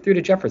 Every time they threw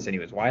to Jefferson, he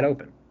was wide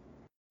open.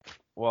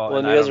 Well,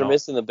 and you guys are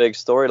missing the big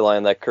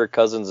storyline that Kirk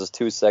Cousins is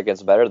 2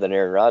 seconds better than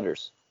Aaron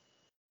Rodgers.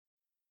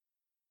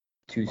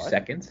 2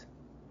 seconds?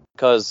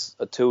 Because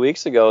 2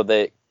 weeks ago,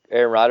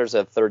 Aaron Rodgers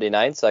had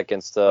 39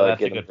 seconds to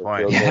get him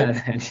point.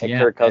 And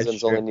Kirk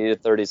Cousins only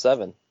needed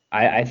 37.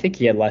 I think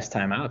he had less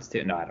timeouts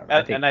too. No, I don't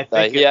know. I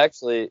think he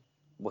actually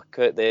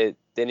they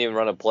didn't even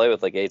run a play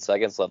with like 8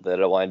 seconds left. They had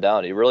to wind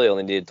down. He really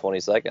only needed 20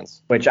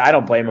 seconds. Which I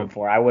don't blame him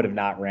for. I would have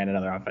not ran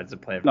another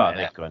offensive play. No,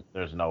 they couldn't.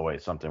 There's no way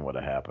something would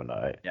have happened.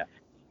 Yeah.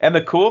 And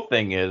the cool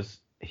thing is,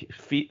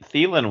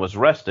 Thielen was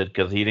rested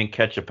because he didn't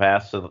catch a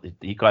pass. So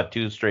he caught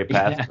 2 straight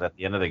passes at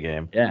the end of the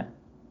game. Yeah.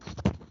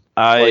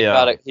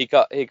 He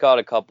caught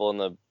a couple in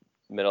the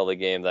middle of the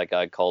game that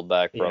got called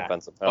back for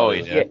offensive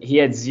penalties. Oh, he did. He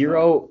had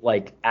 0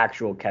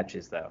 actual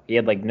catches though. He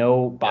had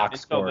no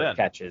box score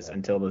catches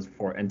until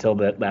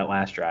that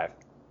last drive.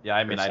 Yeah,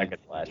 I mean,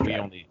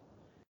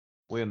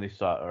 we only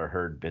saw or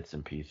heard bits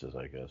and pieces,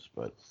 I guess,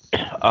 but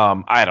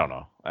I don't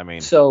know. I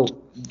mean, so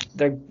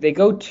they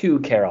go to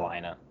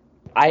Carolina.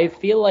 I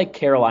feel like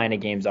Carolina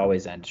games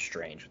always end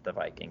strange with the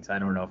Vikings. I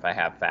don't know if I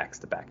have facts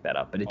to back that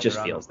up, but it just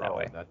feels that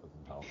way. That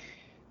doesn't help.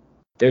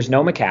 There's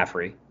no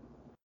McCaffrey.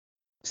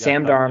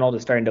 Sam Darnold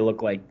is starting to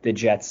look like the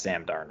Jets'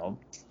 Sam Darnold.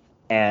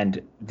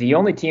 And the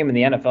only team in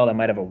the NFL that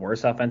might have a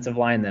worse offensive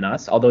line than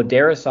us, although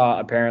Darisaw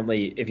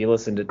apparently, if you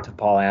listen to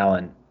Paul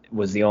Allen,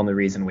 was the only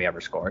reason we ever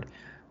scored.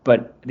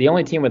 But the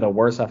only team with a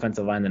worse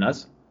offensive line than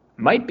us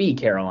might be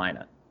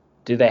Carolina.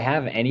 Do they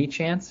have any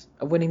chance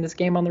of winning this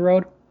game on the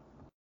road?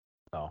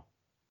 No.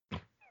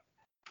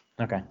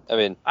 Okay. I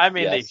mean,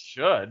 yes. They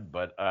should,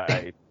 but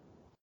But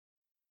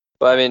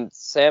I mean,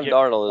 Sam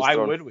Darnold has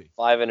thrown would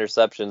 5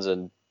 interceptions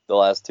in the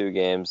last 2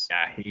 games.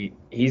 Yeah,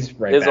 he's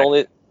right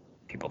back.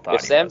 People thought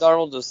if Sam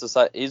Darnold just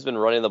decided he's been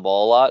running the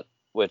ball a lot,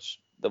 which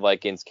the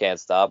Vikings can't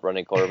stop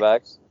running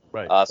quarterbacks.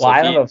 Right. So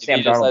I don't know if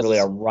Sam Darnold's really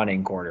a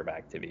running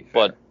quarterback, to be fair.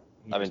 But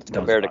I mean,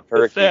 compared to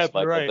Kirk, he's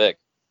Michael Vick.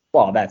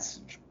 Well, Kirk's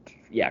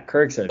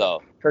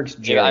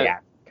geriatric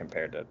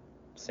compared to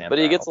Sam. But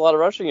he gets a lot of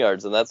rushing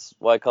yards, and that's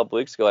why a couple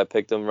weeks ago I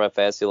picked him in my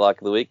fantasy lock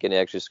of the week, and he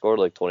actually scored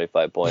like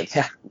 25 points.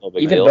 Yeah. No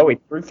big Even deal. though he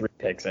threw 3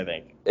 picks, I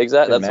think.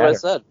 Exactly. That's what I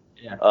said.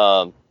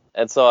 Yeah.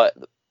 And so,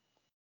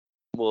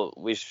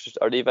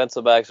 our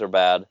defensive backs are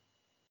bad.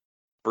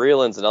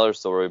 Breeland's another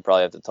story we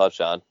probably have to touch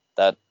on.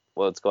 That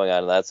what's going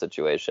on in that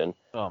situation.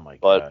 Oh my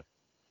But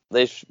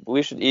God.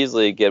 We should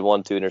easily get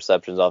 1-2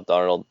 interceptions off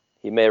Darnold.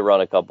 He may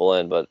run a couple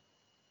in, but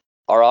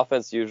our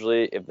offense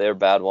usually, if they're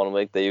bad one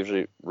week, they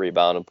usually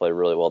rebound and play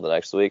really well the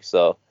next week.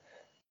 So,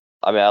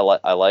 I mean,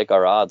 I like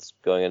our odds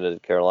going into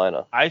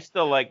Carolina. I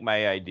still like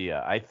my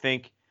idea. I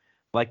think,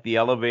 like the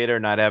elevator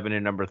not having a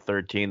number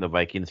 13, the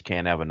Vikings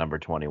can't have a number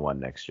 21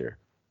 next year.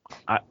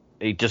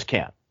 They just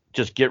can't.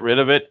 Just get rid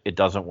of it. It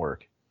doesn't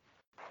work.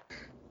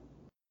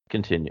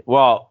 Continue.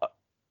 Well,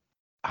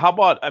 how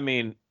about, I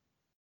mean,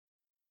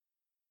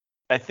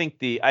 I think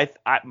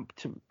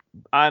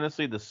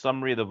honestly, the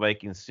summary of the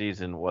Vikings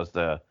season was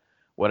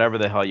whatever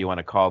the hell you want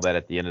to call that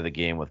at the end of the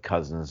game with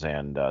Cousins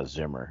and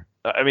Zimmer.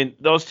 I mean,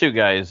 those two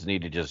guys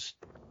need to just.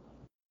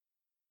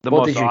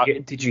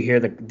 Did you hear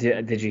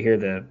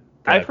the?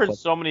 I've heard clip?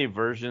 so many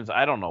versions.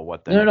 I don't know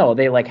what the. No.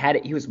 They had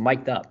it. He was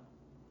mic'd up.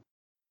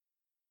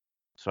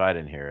 So I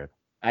didn't hear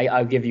it.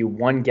 I'll give you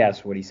one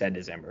guess what he said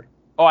to Zimmer.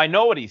 Oh, I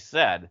know what he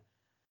said.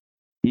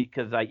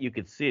 Because you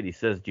could see it. He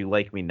says, "Do you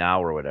like me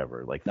now?" or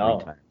whatever, like 3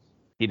 times.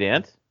 He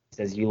didn't. He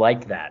says, "You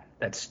like that?"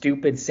 That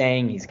stupid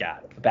saying he's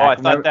got. I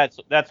thought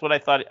that's what I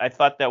thought. I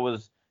thought that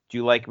was, "Do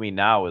you like me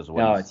now?" is what.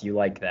 No, it's "You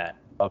like that."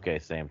 Okay,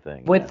 same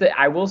thing.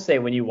 I will say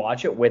when you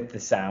watch it with the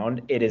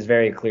sound, it is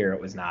very clear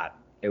it was not.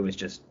 It was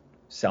just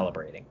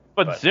celebrating.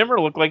 But Zimmer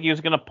looked like he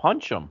was gonna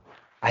punch him.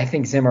 I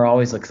think Zimmer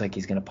always looks like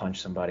he's gonna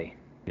punch somebody.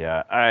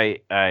 Yeah,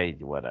 I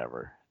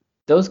whatever.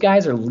 Those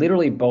guys are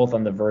literally both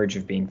on the verge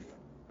of being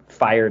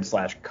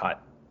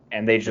fired/cut,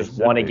 and they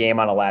just won a game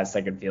on a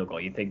last-second field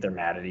goal. You think they're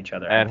mad at each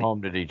other? At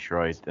home to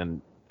Detroit,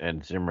 and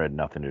Zimmer had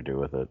nothing to do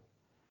with it.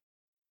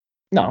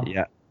 No.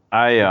 Yeah.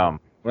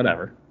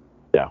 Whatever.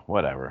 Yeah,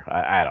 whatever.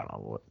 I don't know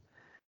what.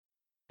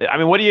 I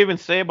mean, what do you even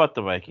say about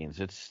the Vikings?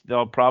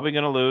 They're probably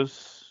gonna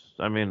lose.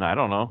 I mean, I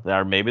don't know.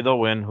 Or maybe they'll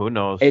win. Who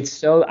knows?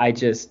 There's no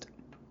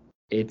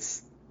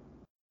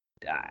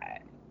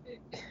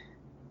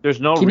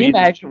reason. Can you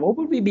imagine what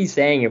would we be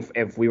saying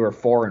if we were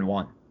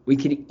 4-1? We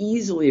could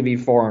easily be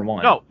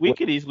 4-1. No, we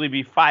could easily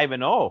be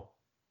 5-0.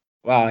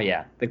 Well,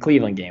 yeah, the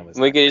Cleveland game was.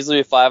 We could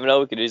easily be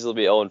 5-0. We could easily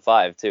be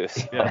 0-5 too.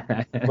 So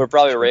Yeah. We're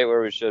probably right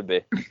where we should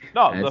be.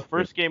 No, the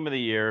first game of the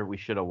year we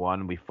should have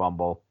won. We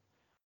fumble.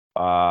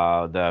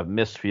 The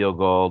missed field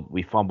goal,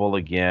 we fumble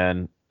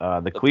again.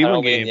 The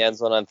Cleveland game. In the end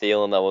zone on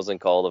Thielen that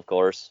wasn't called, of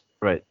course.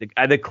 Right.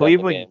 The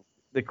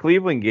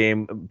Cleveland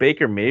game,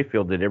 Baker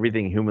Mayfield did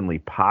everything humanly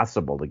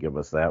possible to give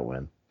us that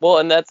win. Well,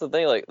 and that's the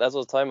thing. Like that's what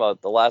I was talking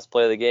about. The last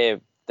play of the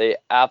game, they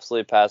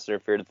absolutely pass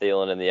interfered to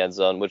Thielen in the end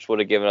zone, which would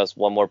have given us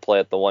one more play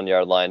at the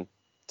 1-yard line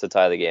to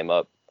tie the game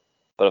up.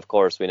 But of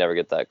course, we never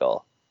get that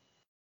call.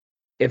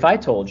 If I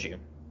told you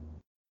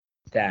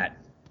that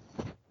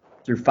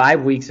through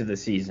 5 weeks of the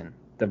season,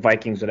 the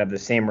Vikings would have the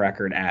same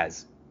record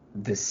as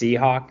the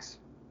Seahawks,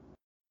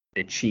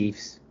 the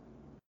Chiefs,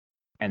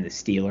 and the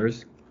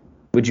Steelers,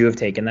 would you have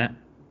taken that?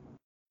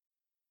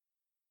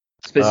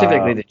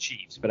 Specifically the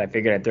Chiefs, but I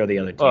figured I'd throw the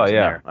other teams in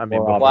there. I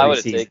mean, I would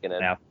have taken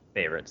it.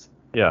 Favorites.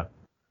 Yeah.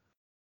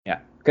 Yeah,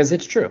 because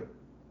it's true.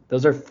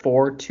 Those are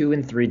 4, 2,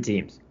 and 3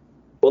 teams.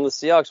 Well, the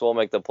Seahawks won't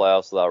make the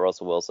playoffs without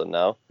Russell Wilson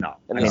now. No.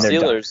 And the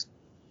Steelers,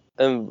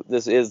 and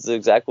this is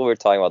exactly what we were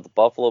talking about. The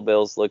Buffalo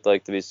Bills looked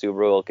like to be Super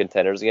Bowl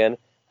contenders again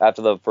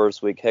after the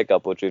first week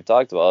hiccup, which we've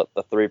talked about.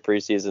 The 3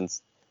 preseason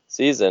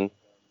season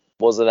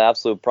was an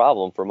absolute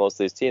problem for most of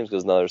these teams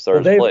because none of their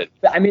starters played.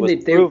 I mean, it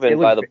was proven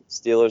by the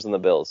Steelers and the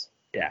Bills.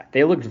 Yeah,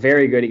 they looked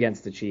very good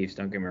against the Chiefs,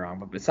 don't get me wrong.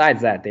 But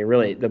besides that,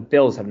 the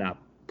Bills have not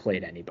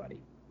played anybody.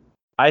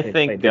 They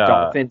think the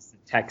Dolphins, the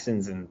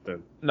Texans, and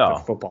the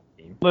football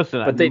team.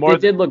 Listen, but they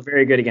did look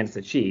very good against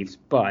the Chiefs,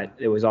 but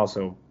it was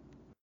also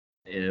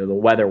the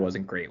weather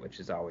wasn't great, which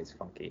is always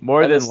funky. The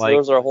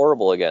Steelers are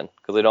horrible again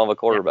because they don't have a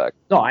quarterback.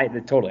 Yeah. No, I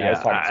totally.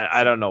 Yeah,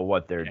 I don't know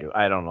what they're doing.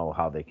 I don't know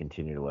how they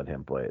continue to let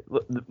him play.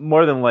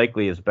 More than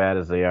likely, as bad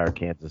as they are,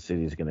 Kansas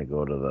City is going to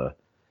go to the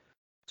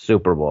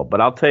Super Bowl.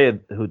 But I'll tell you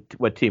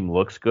what team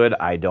looks good.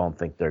 I don't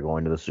think they're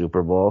going to the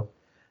Super Bowl.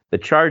 The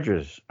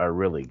Chargers are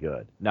really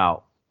good.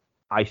 Now,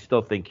 I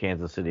still think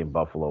Kansas City and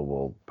Buffalo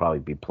will probably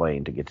be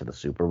playing to get to the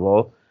Super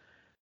Bowl.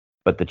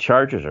 But the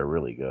Chargers are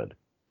really good.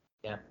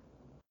 Yeah.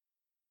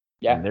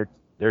 Yeah. And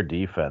their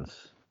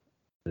defense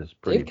is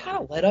pretty. They've kind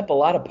of let up a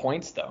lot of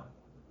points, though.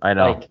 I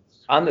know.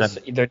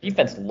 Like, their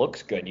defense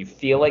looks good. You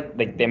feel like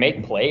they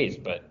make plays,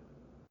 but,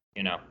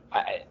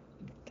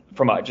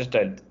 from just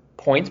a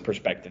points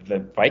perspective, the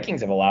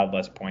Vikings have allowed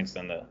less points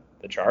than the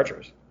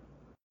Chargers.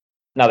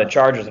 Now, the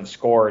Chargers have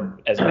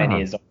scored as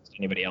many as almost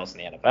anybody else in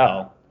the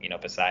NFL,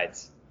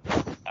 besides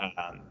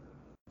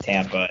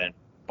Tampa and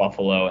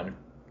Buffalo and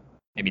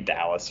maybe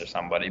Dallas or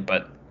somebody.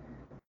 But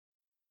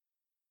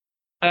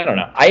I don't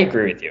know. I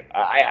agree with you.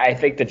 I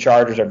think the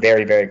Chargers are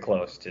very, very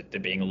close to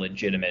being a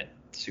legitimate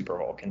Super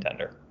Bowl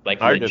contender.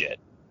 Like, legit.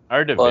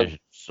 Our division is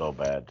so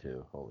bad,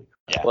 too. Holy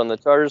crap. Yeah. When the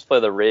Chargers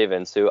play the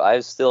Ravens, who I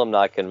still am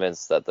not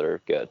convinced that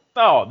they're good.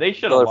 No, they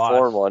should have lost.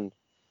 4-1.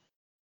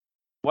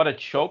 What a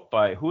choke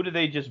by. Who did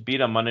they just beat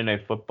on Monday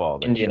Night Football?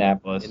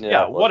 Indianapolis.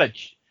 Yeah, what a.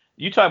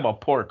 You talk about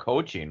poor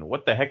coaching.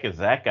 What the heck is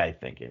that guy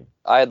thinking?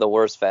 I had the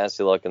worst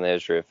fantasy luck in the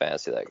history of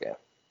fantasy that game.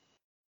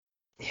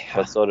 Yeah,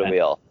 But so did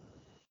we all.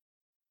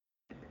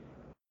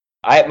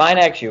 Mine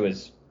actually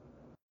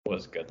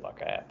was good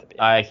luck. I have to be.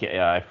 I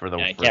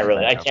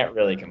can't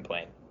really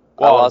complain.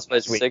 I lost by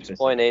this week,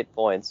 6.8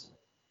 points,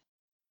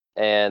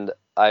 and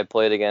I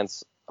played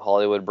against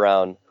Hollywood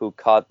Brown, who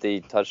caught the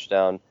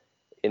touchdown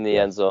in the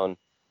end zone,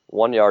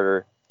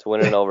 1-yarder to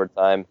win in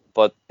overtime.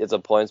 But it's a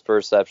points per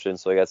reception,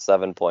 so I got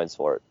 7 points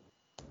for it.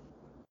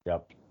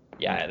 Yep.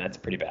 Yeah, that's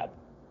pretty bad.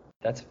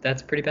 That's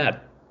pretty bad.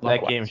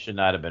 That game should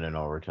not have been in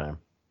overtime.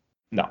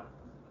 No.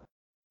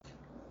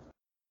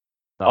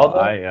 No,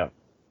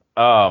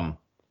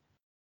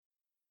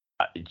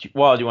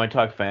 well, do you want to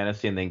talk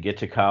fantasy and then get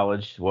to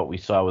college? What we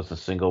saw was the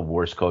single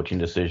worst coaching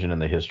decision in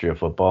the history of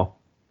football.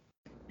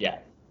 Yeah.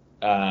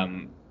 I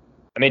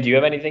mean, do you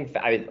have anything?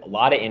 A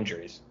lot of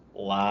injuries.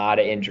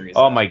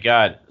 Oh my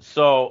God.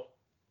 So,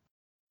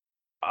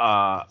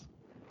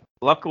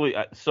 luckily,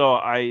 I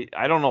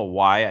don't know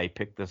why I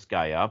picked this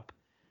guy up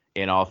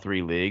in all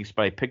 3 leagues,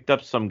 but I picked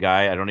up some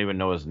guy. I don't even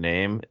know his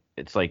name.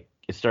 It's like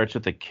it starts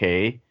with a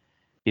K.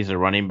 He's a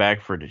running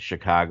back for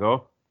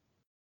Chicago.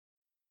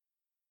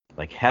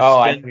 Like Heston. Oh,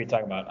 I know who you're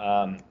talking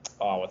about.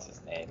 What's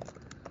his name?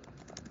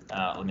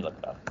 Let me look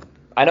it up.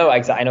 I know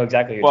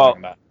exactly who you're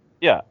talking about.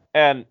 Yeah,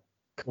 and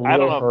I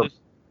don't know if this.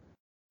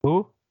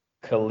 Who?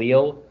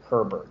 Khalil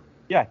Herbert.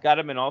 Yeah, got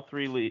him in all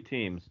 3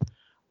 teams.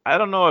 I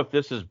don't know if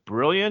this is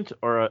brilliant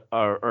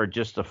or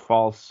just a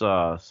false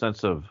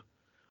sense of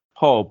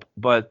hope,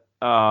 but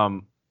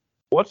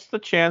what's the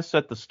chance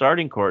that the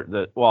starting court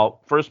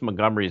first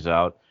Montgomery's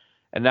out,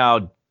 and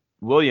now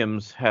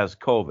Williams has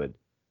COVID.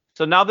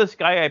 So now this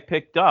guy I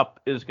picked up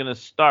is going to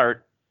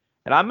start,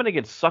 and I'm going to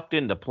get sucked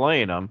into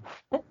playing him,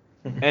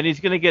 and he's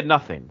going to get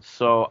nothing.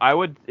 So I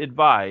would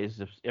advise,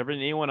 if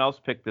anyone else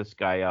picked this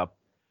guy up,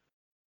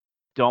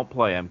 don't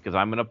play him, because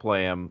I'm going to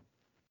play him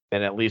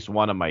in at least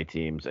one of my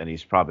teams, and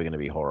he's probably going to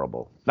be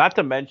horrible. Not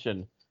to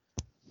mention,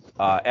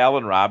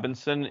 Allen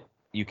Robinson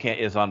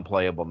is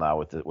unplayable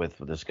now with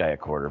this guy at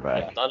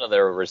quarterback. Yeah, none of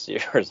their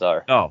receivers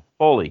are. Oh,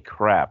 holy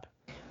crap!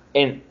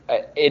 In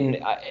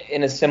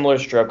a similar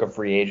stroke of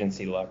free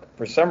agency luck,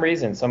 for some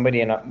reason,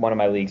 somebody in one of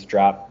my leagues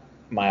dropped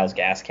Myles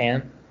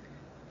Gaskin,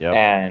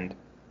 and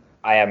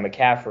I have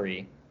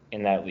McCaffrey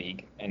in that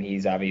league, and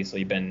he's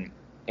obviously been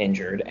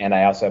injured, and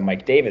I also have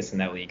Mike Davis in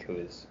that league, who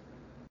is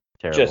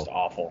terrible. Just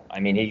awful.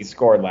 I mean, he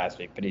scored last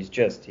week, but he's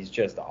just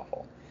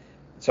awful.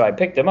 So I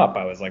picked him up.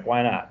 I was like,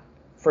 why not?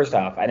 First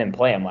off, I didn't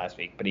play him last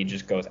week, but he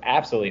just goes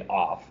absolutely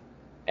off.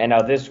 And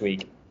now this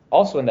week,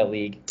 also in that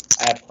league,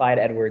 I have Clyde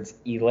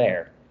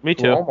Edwards-Helaire. Me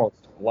too. Who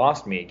almost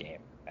lost me a game.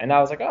 And I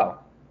was like, oh,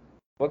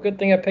 what good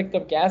thing I picked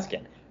up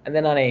Gaskin. And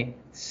then on a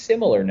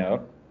similar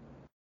note,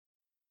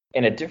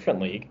 in a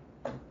different league,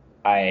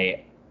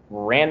 I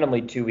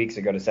randomly 2 weeks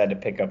ago decided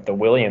to pick up the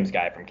Williams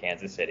guy from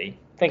Kansas City.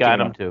 Got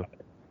him too.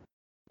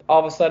 All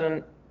of a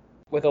sudden,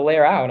 with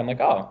Helaire out, I'm like,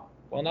 oh,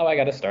 well, now I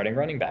got a starting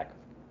running back.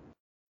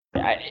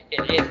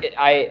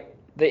 The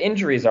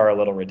injuries are a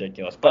little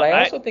ridiculous, but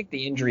I also think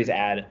the injuries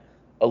add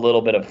a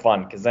little bit of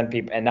fun, because then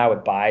and now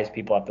with buys,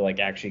 people have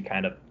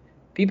to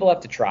people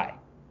have to try.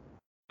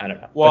 I don't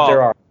know. Well, but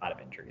there are a lot of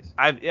injuries.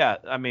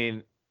 I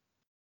mean,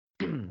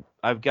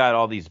 I've got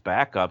all these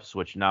backups,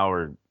 which now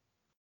are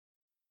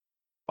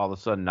all of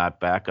a sudden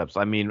not backups.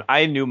 I mean,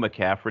 I knew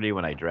McCaffrey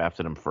when I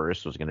drafted him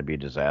first was going to be a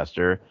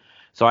disaster.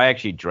 So I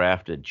actually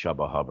drafted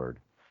Chuba Hubbard,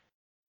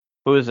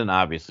 who isn't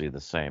obviously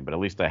the same, but at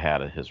least I had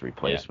his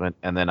replacement.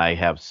 Yeah. And then I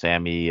have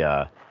Sammy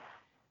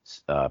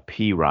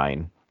P.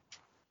 Ryan.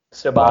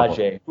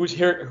 Sabaje,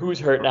 who's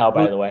hurt now,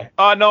 by the way.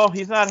 Oh, no,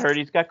 he's not hurt.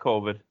 He's got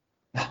COVID.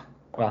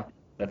 Well,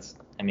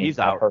 he's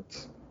out.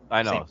 Hurts.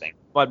 I know.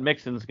 But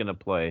Mixon's going to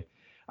play.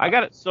 I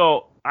got it.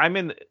 So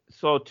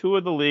so 2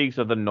 of the leagues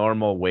are the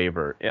normal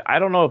waiver. I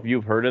don't know if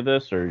you've heard of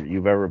this or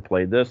you've ever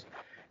played this.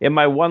 In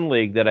my one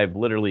league that I've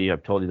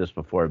told you this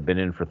before, I've been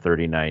in for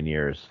 39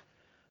 years.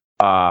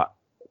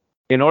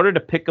 In order to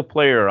pick a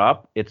player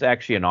up, it's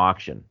actually an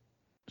auction.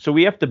 So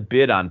we have to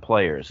bid on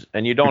players,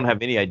 and you don't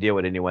have any idea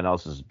what anyone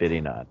else is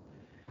bidding on.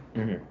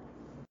 Mm-hmm.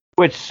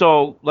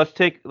 So let's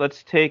take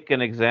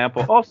an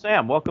example. Oh,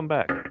 Sam, welcome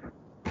back.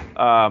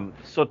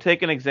 So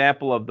take an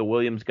example of the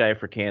Williams guy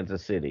for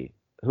Kansas City,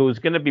 who's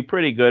going to be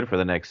pretty good for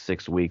the next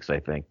 6 weeks, I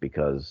think,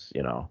 because,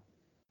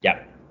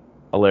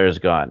 Hilaire's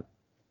gone.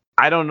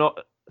 I don't know.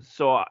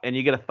 So, and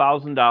you get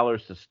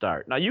 $1,000 to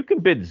start. Now you can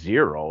bid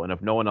 0, and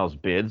if no one else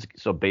bids,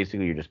 so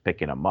basically you're just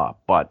picking them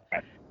up. But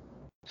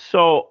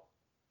so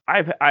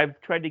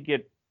I've tried to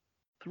get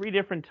 3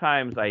 different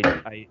times.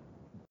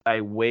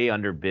 I way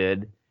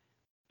underbid,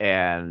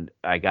 and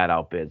I got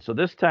outbid. So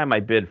this time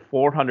I bid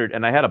 $400,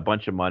 and I had a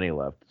bunch of money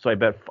left. So I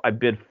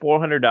bid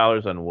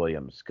 $400 on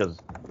Williams, because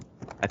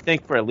I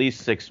think for at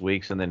least 6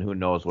 weeks, and then who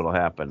knows what'll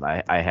happen.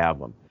 I have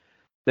them.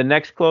 The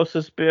next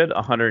closest bid,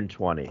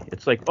 $120.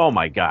 It's like, oh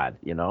my God,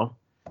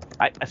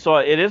 So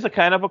it is a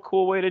kind of a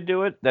cool way to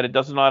do it, that it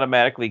doesn't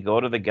automatically go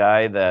to the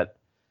guy that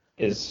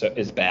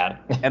is bad.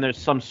 And there's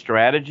some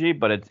strategy,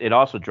 but it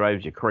also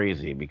drives you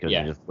crazy because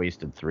Yeah. you just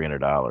wasted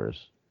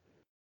 $300.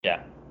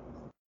 Yeah.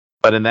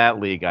 But in that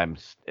league,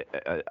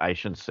 I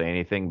shouldn't say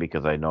anything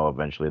because I know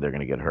eventually they're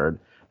going to get hurt.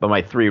 But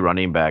my 3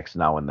 running backs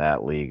now in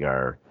that league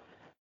are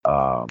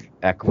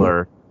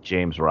Eckler,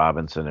 James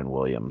Robinson, and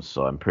Williams.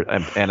 So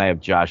and I have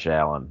Josh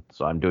Allen,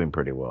 so I'm doing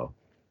pretty well.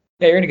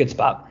 Yeah, you're in a good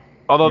spot.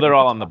 Although they're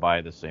all on the bye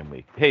the same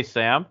week. Hey,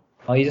 Sam.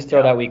 Oh, you just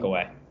throw that week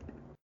away.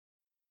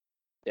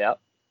 Yeah.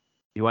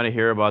 You want to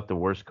hear about the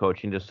worst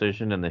coaching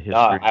decision in the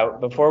history?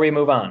 Before we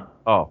move on,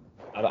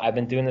 I've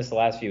been doing this the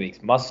last few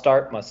weeks. Must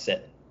start, must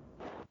sit.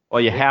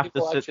 Well, you Do have to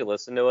people sit. actually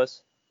listen to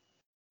us?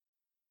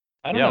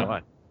 I don't know.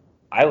 What?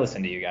 I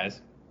listen to you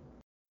guys.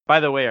 By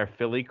the way, our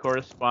Philly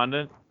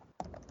correspondent,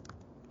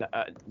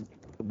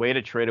 way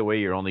to trade away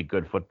your only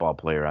good football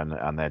player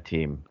on that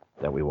team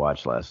that we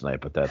watched last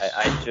night. But that's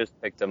I just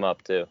picked him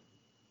up too.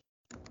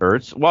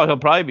 Ertz. Well, he'll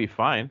probably be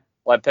fine.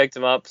 Well, I picked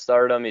him up,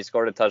 started him, he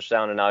scored a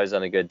touchdown, and now he's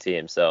on a good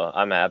team. So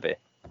I'm happy.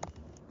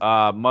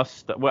 Well,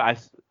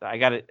 I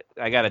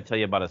gotta tell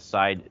you about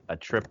a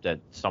trip that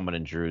someone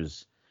in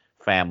Drew's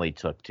family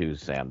took too,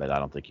 Sam, that I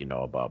don't think you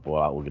know about.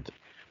 Well, we'll get to,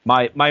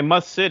 my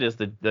must sit is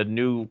the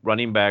new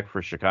running back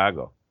for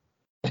Chicago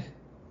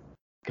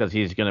because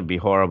he's gonna be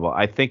horrible.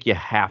 I think you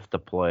have to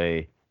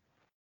play.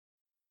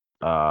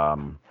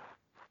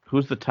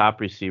 Who's the top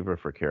receiver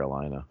for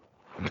Carolina?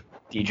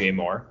 DJ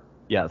Moore.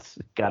 Yes,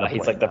 gotta.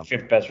 He's play like the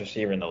him. 5th best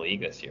receiver in the league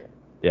this year.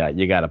 Yeah,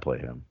 you gotta play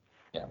him.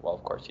 Yeah, well,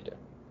 of course you do.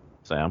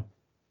 Sam.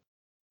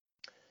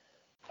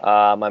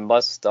 My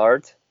must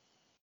start.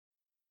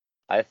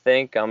 I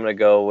think I'm gonna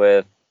go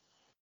with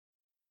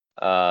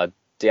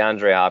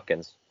DeAndre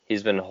Hopkins.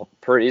 He's been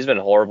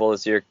horrible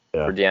this year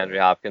for DeAndre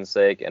Hopkins'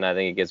 sake, and I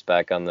think he gets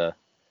back on the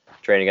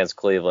train against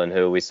Cleveland,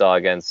 who we saw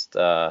against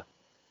the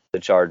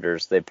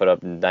Chargers. They put up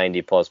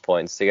 90-plus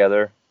points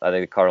together. I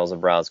think the Cardinals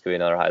and Browns could be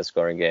another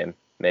high-scoring game.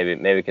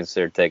 Maybe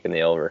consider taking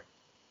the over.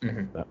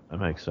 Mm-hmm. That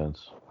makes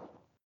sense.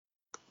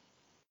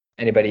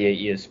 Anybody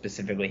you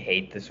specifically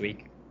hate this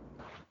week?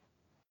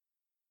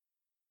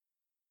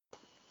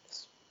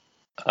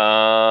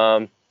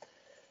 Dad,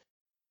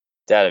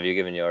 have you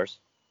given yours?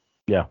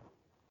 Yeah.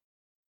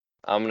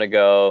 I'm gonna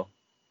go.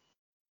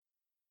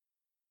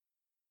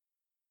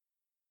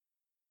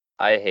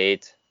 I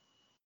hate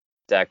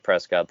Dak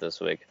Prescott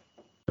this week.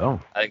 Oh.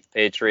 I think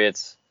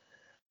Patriots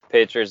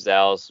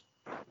Dallas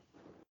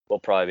will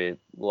probably be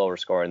lower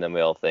scoring than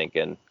we all think,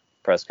 and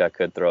Prescott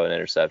could throw an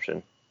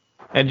interception.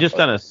 And just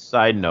on a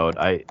side note,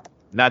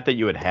 not that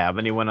you would have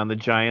anyone on the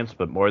Giants,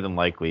 but more than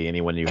likely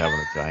anyone you have on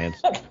the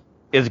Giants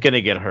is going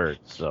to get hurt.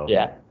 So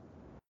Yeah.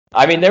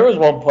 I mean, there was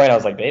one point I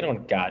was like, they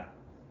don't got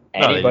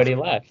anybody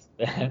left.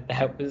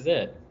 That was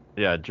it.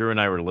 Yeah, Drew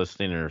and I were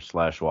listening or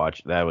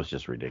 /watch. That was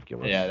just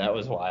ridiculous. Yeah, that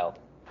was wild.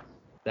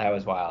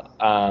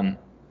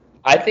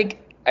 I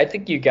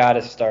think you got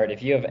to start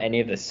if you have any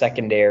of the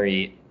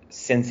secondary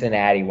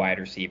Cincinnati wide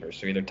receivers,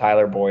 so either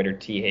Tyler Boyd or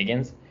T.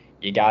 Higgins.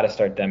 You got to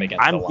start them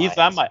against the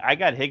Lions. I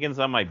got Higgins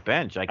on my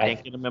bench. I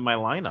can't get him in my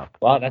lineup.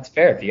 Well, that's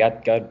fair. If you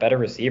got better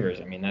receivers,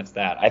 I mean, that's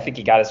that. I think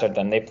you got to start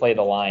them. They play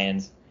the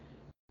Lions.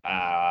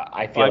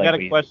 I got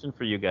a question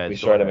for you guys. We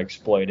sort of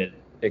exploited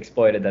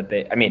that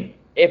they. I mean,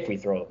 if we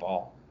throw the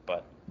ball,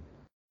 but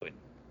we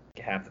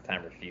half the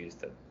time refuse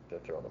to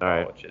throw the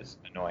ball, which is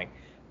annoying.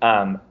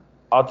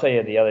 I'll tell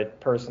you the other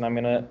person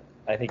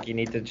I think you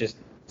need to just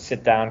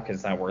sit down because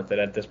it's not worth it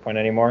at this point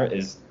anymore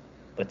is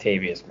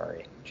Latavius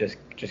Murray. Just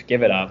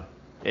give it up.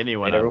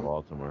 Anyone out of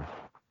Baltimore.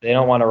 They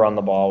don't want to run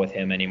the ball with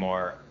him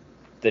anymore.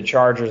 The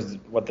Chargers,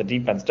 what the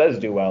defense does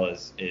do well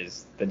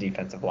is the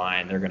defensive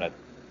line. They're gonna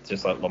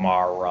just let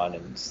Lamar run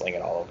and sling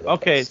it all over the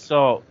place.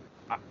 Okay,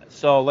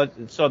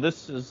 so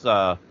this is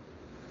I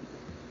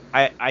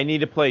need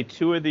to play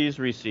 2 of these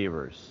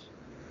receivers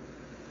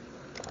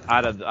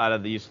out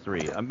of these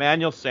 3.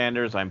 Emmanuel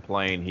Sanders, I'm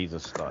playing. He's a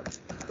stud.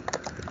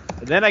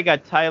 And then I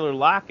got Tyler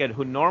Lockett,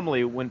 who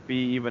normally wouldn't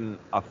be even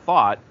a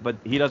thought, but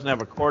he doesn't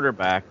have a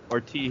quarterback,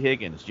 or T.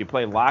 Higgins. Do you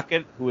play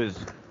Lockett, who is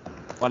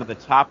one of the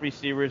top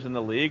receivers in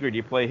the league, or do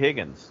you play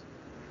Higgins?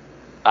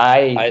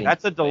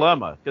 That's a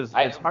dilemma because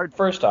it's hard.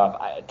 First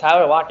off,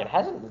 Tyler Lockett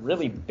hasn't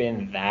really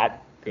been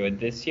that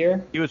good this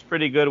year. He was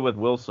pretty good with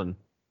Wilson.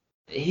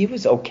 He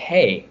was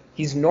okay.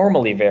 He's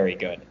normally very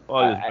good,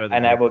 well,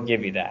 and I will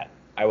give you that.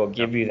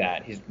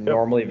 He's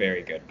normally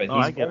very good, but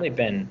he's only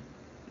been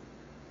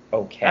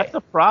okay. That's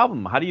the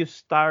problem. How do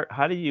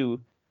you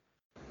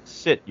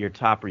sit your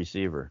top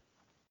receiver?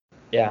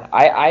 Yeah,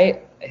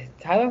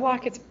 Tyler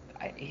Lockett's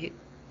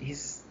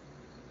he's.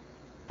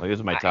 Well,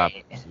 he's my top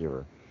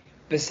receiver.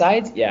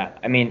 Besides,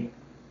 I mean,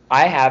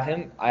 I have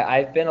him.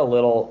 I've been a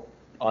little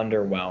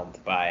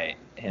underwhelmed by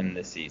him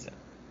this season.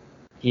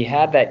 He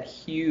had that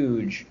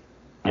huge.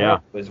 I don't know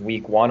if it was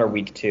week 1 or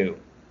week 2,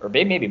 or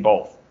maybe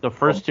both. The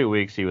first 2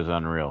 weeks he was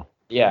unreal.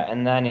 Yeah,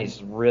 and then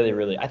he's really,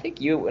 really. I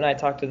think you and I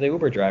talked to the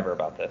Uber driver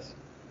about this.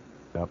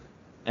 Yep.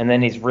 And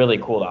then he's really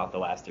cooled off the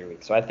last 3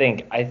 weeks. So I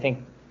think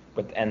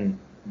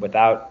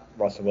without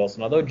Russell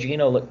Wilson, although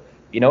Geno,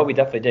 you know what we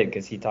definitely did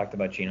because he talked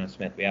about Geno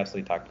Smith. We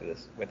absolutely talked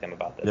with him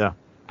about this. Yeah.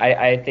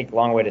 I think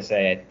long way to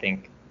say I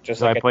think just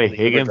So like I I play told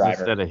the Uber Higgins driver.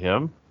 instead of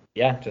him.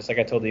 Yeah, just like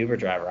I told the Uber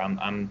driver,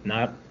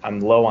 I'm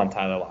low on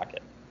Tyler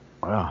Lockett.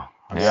 Wow.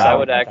 I'm Yeah. I selling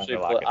would my actually Tyler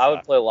play. Lockett I would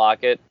stock. play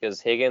Lockett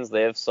because Higgins.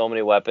 They have so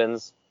many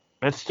weapons.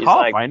 It's He's tough.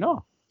 like- I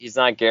know. He's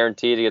not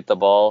guaranteed to get the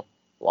ball.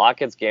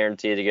 Lockett's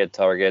guaranteed to get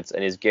targets,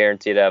 and he's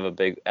guaranteed to have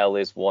at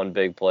least one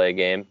big play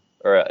game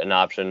or an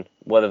option.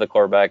 Whether the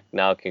quarterback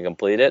now can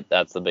complete it,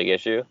 that's the big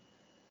issue.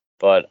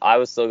 But I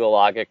would still go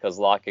Lockett because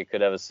Lockett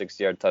could have a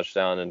 60-yard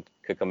touchdown and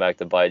could come back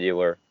to bite you,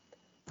 where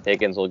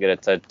Higgins will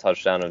get a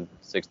touchdown of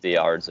 60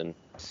 yards and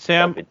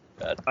Sam, that'd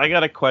be bad. I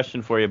got a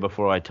question for you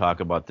before I talk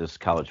about this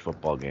college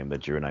football game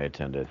that Drew and I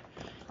attended.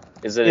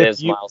 Is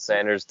If you- Miles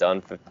Sanders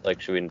done?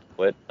 Should we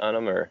quit on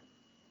him or?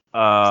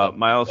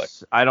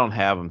 Miles, I don't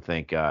have him,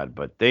 thank God.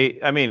 But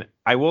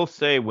I will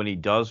say when he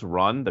does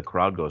run, the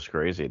crowd goes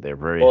crazy. They're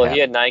very Well, happy.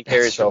 he had 9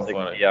 carries so for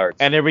 60 funny. yards.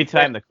 And every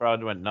time the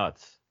crowd went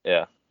nuts.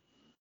 Yeah.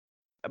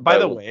 By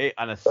the But- way,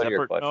 on a go to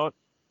your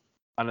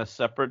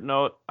separate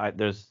note,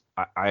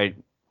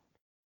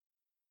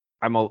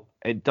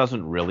 it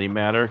doesn't really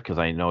matter because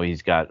I know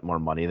he's got more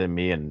money than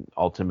me, and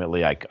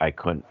ultimately I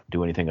couldn't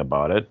do anything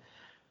about it.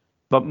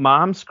 But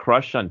Mom's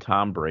crush on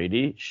Tom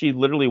Brady, she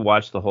literally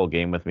watched the whole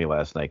game with me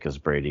last night because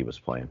Brady was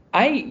playing.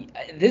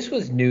 This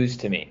was news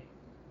to me.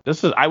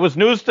 I was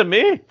news to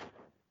me.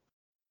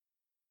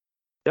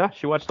 Yeah,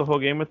 she watched the whole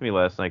game with me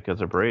last night because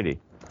of Brady.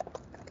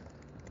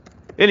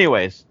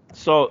 Anyways,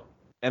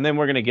 and then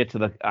we're going to get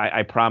to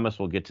I promise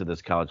we'll get to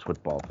this college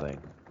football thing.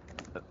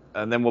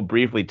 And then we'll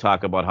briefly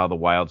talk about how the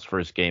Wild's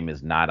first game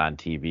is not on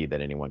TV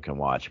that anyone can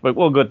watch. But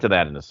we'll get to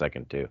that in a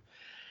second, too.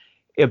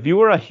 If you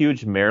were a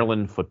huge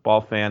Maryland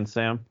football fan,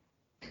 Sam,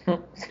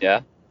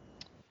 Yeah.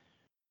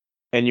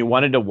 and you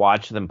wanted to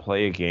watch them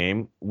play a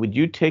game, would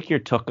you take your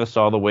tuchus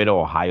all the way to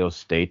Ohio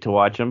State to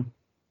watch them?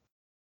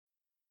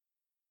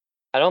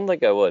 I don't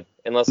think I would,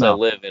 unless I No.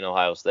 live in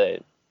Ohio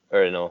State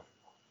or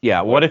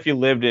Yeah, what if you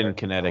lived in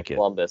Connecticut?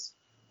 Columbus.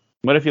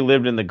 What if you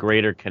lived in the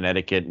greater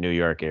Connecticut, New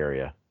York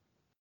area?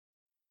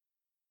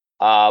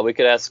 We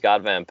could ask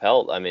Scott Van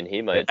Pelt. I mean,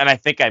 he might. And I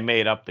think I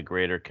made up the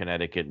greater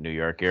Connecticut, New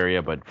York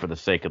area, but for the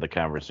sake of the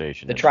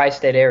conversation. The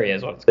tri-state area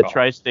is what it's The called.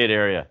 tri-state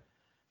area.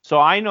 So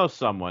I know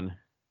someone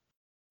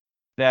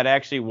that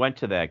actually went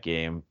to that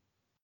game,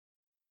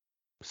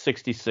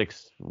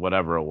 66,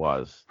 whatever it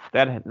was.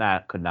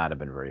 That could not have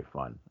been very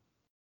fun.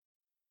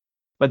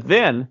 But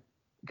then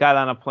got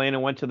on a plane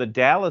and went to the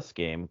Dallas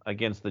game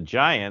against the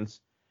Giants,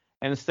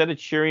 and instead of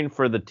cheering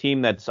for the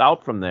team that's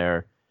out from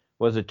there,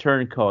 was a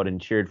turncoat and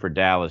cheered for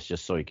Dallas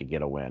just so he could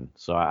get a win.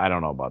 So I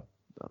don't know about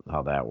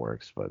how that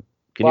works, but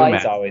can you He's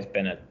imagine? always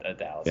been a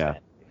Dallas Yeah.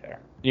 fan, to be fair.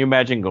 Can you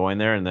imagine going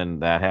there and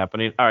then that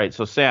happening? All right,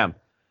 so Sam,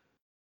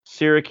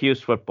 Syracuse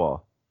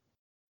football.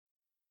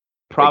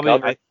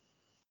 Probably,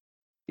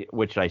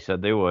 which I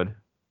said they would.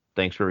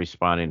 Thanks for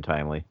responding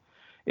timely.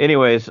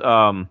 Anyways,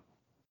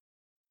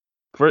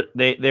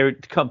 they're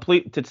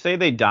complete. To say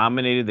they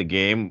dominated the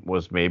game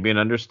was maybe an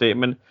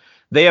understatement.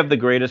 They have the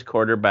greatest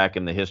quarterback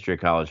in the history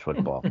of college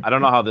football. I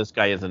don't know how this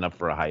guy isn't up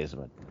for a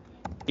Heisman.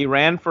 He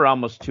ran for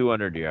almost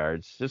 200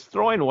 yards. His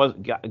throwing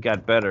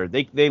got better.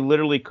 They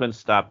literally couldn't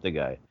stop the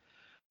guy.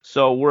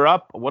 So we're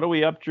up. What are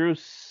we up, Drew?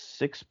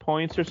 6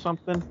 points or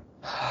something?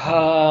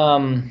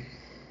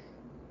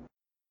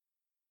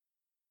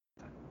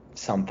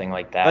 Something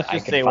like that. Let's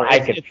just say I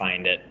could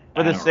find it.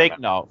 For the I don't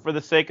remember. for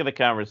the sake of the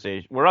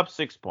conversation, we're up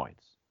 6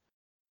 points.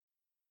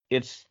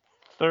 It's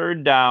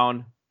third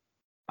down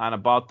on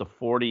about the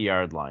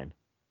 40-yard line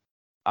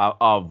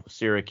of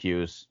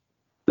Syracuse.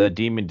 The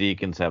Demon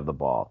Deacons have the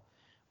ball.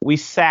 We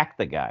sack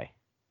the guy.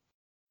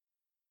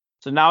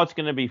 So now it's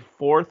going to be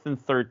 4th and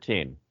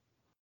 13.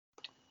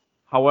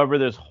 However,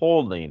 there's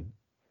holding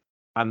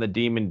on the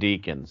Demon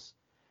Deacons.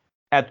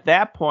 At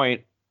that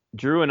point,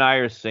 Drew and I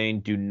are saying,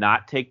 do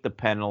not take the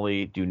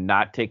penalty, do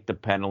not take the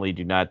penalty,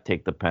 do not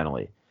take the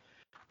penalty.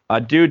 A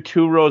dude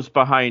 2 rows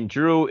behind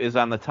Drew is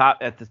at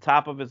the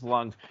top of his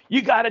lungs.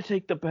 You got to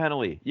take the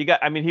penalty.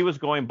 He was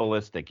going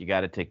ballistic. You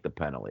got to take the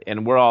penalty.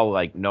 And we're all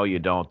like, no, you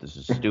don't. This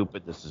is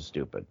stupid. This is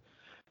stupid.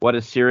 What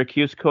does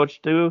Syracuse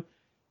coach do?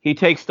 He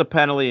takes the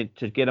penalty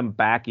to get him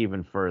back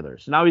even further.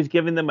 So now he's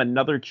giving them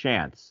another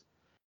chance.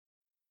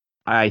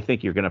 I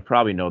think you're going to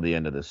probably know the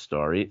end of this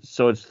story.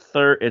 So it's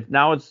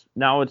now it's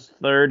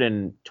 3rd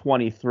and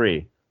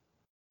 23.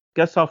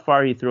 Guess how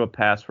far he threw a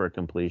pass for a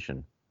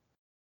completion?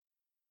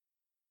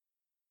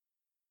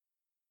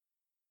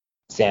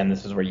 Sam,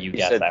 this is where you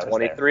guessed said I was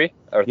 23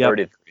 or Yep.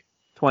 33.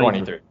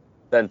 23.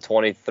 Then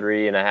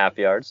 23.5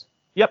 yards.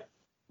 Yep.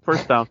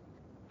 First down.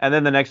 And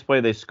then the next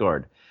play they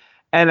scored.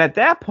 And at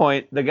that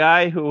point, the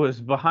guy who was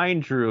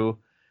behind Drew,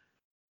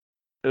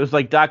 it was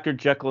like Dr.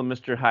 Jekyll and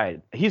Mr.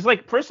 Hyde. He's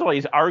like, first of all,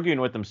 he's arguing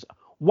with himself.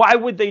 Why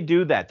would they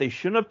do that? They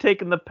shouldn't have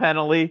taken the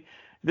penalty.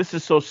 This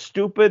is so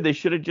stupid. They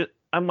should have just.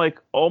 I'm like,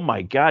 oh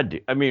my God,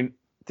 dude. I mean,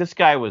 this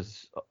guy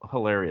was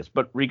hilarious.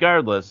 But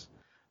regardless,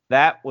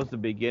 that was the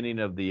beginning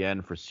of the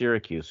end for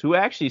Syracuse, who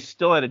actually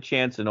still had a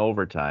chance in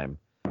overtime.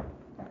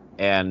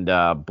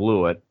 and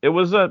blew it. It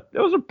was a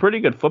pretty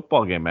good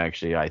football game,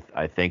 actually.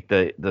 I think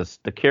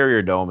the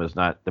Carrier Dome is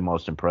not the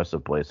most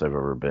impressive place I've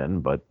ever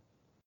been, but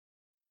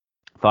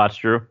thoughts,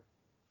 Drew?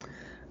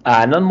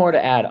 None more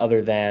to add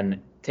other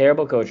than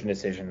terrible coaching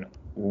decision.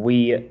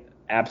 We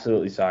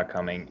absolutely saw it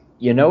coming.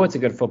 You know it's a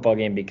good football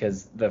game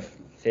because the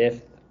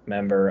fifth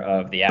member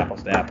of the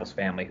Apples to Apples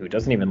family who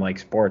doesn't even like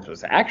sports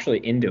was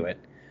actually into it.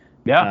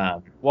 Yeah.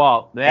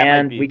 Well,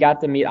 we got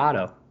to meet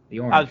Otto, the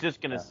orange. I was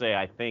just gonna say,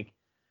 I think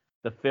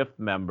the fifth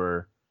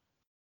member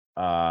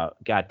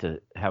got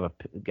to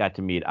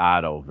meet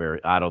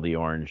Otto the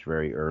Orange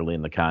very early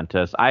in the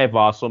contest. I have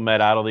also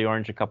met Otto the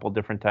Orange a couple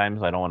different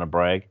times. I don't want to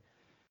brag,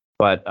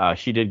 but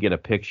she did get a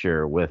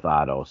picture with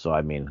Otto. So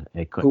I mean,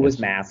 who was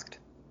masked?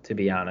 To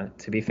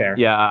be fair.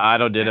 Yeah,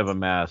 Otto did have a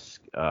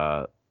mask.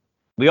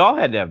 We all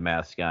had to have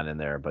masks on in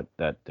there, but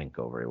that didn't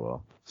go very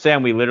well.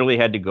 Sam, we literally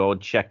had to go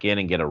check in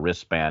and get a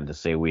wristband to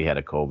say we had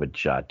a COVID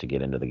shot to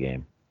get into the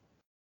game.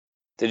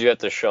 Did you have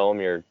to show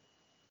them your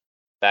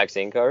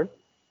vaccine card?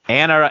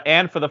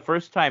 And for the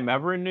first time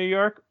ever in New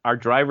York, our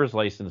driver's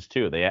license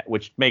too.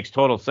 Which makes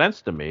total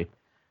sense to me,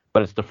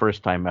 but it's the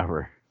first time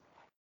ever.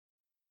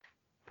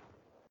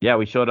 Yeah,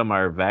 we showed them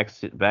our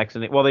vaccine.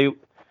 Well,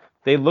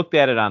 they looked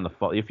at it on the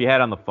phone. If you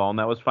had it on the phone,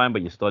 that was fine,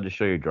 but you still had to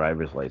show your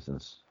driver's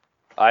license.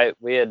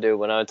 We had to,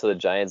 when I went to the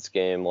Giants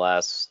game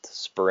last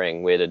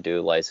spring, we had to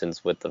do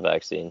license with the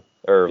vaccine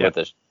with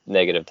the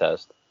negative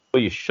test.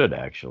 Well, you should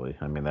actually.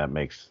 I mean, that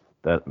makes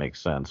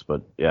sense.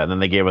 But yeah, and then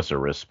they gave us a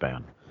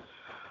wristband.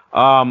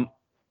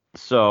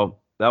 So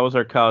that was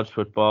our college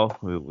football.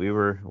 We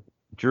were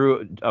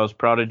Drew. I was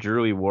proud of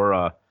Drew. He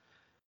wore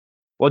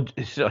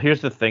so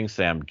here's the thing,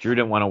 Sam. Drew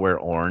didn't want to wear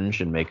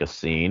orange and make a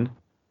scene.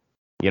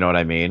 You know what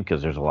I mean?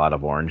 Because there's a lot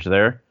of orange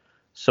there.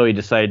 So he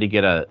decided to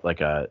get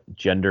a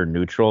gender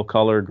neutral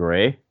color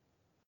gray.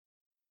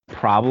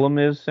 Problem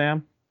is,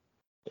 Sam?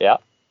 Yeah.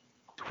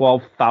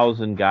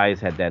 12,000 guys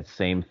had that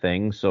same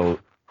thing, so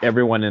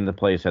everyone in the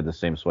place had the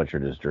same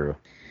sweatshirt as Drew.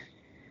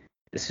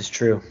 This is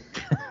true.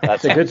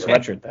 That's a good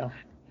sweatshirt, though.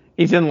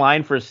 He's in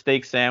line for a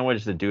steak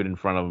sandwich. The dude in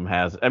front of him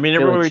has. I mean,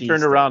 everywhere we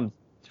turned around,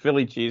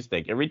 Philly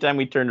cheesesteak. Every time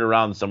we turned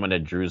around, someone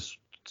had Drew's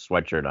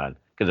sweatshirt on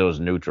because it was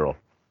neutral.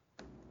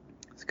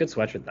 It's a good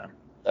sweatshirt, though.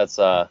 That's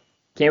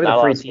came with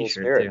a free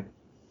T-shirt too.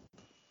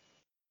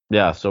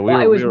 Yeah, so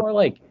it was more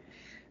like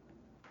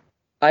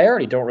I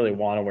already don't really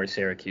want to wear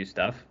Syracuse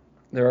stuff.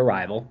 They're a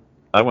rival.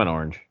 I went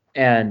orange.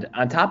 And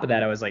on top of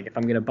that, I was like, if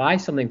I'm gonna buy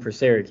something for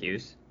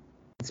Syracuse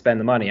and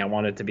spend the money, I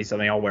want it to be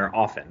something I'll wear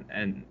often.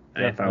 And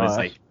if I was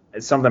like,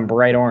 it's something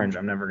bright orange,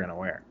 I'm never gonna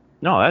wear.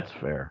 No, that's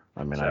fair.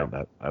 I mean,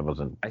 I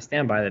wasn't. I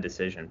stand by the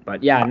decision,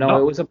 but yeah, no,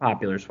 it was a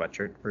popular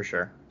sweatshirt for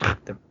sure.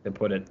 To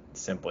put it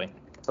simply.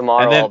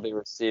 Tomorrow I'll be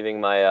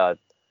receiving my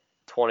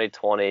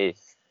 2020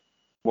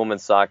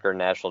 Women's Soccer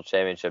National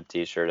Championship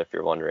T-shirt, if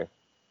you're wondering.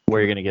 Where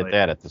are you going to get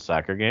that? At the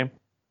soccer game?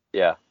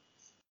 Yeah.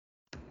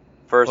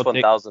 First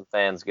 1,000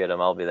 fans get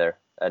them. I'll be there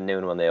at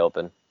noon when they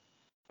open.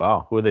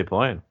 Wow. Who are they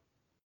playing?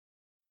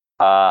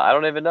 I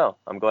don't even know.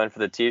 I'm going for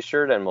the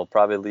T-shirt, and we'll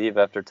probably leave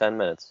after 10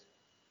 minutes.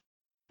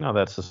 No,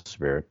 that's the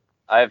spirit.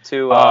 I have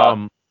two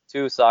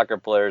soccer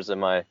players in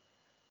one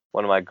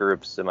of my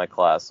groups in my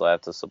class, so I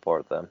have to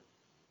support them.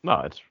 No,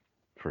 it's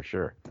for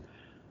sure.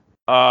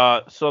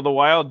 So the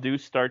Wild do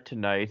start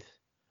tonight.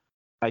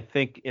 I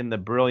think in the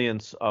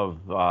brilliance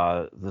of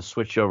the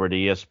switch over to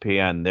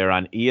ESPN, they're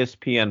on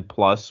ESPN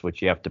Plus,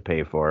 which you have to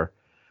pay for,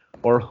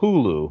 or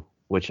Hulu,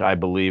 which I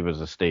believe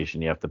is a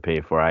station you have to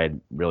pay for. I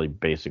had really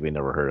basically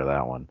never heard of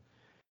that one.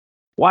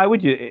 Why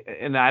would you?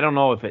 And I don't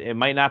know if it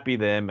might not be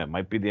them, it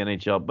might be the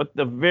NHL, but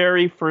the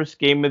very first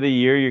game of the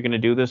year, you're going to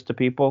do this to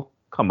people?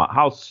 Come on,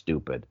 how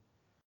stupid.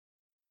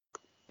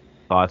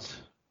 Thoughts?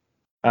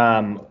 Who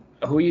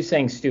are you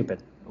saying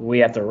stupid? We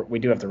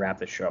do have to wrap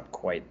this show up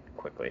quite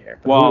quickly here.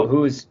 But well,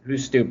 who's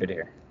stupid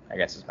here? I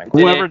guess is my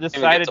question. Whoever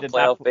decided to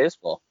play off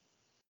baseball.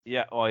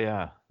 Yeah. Oh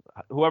yeah.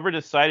 Whoever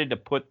decided to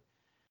put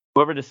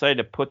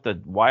the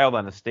Wild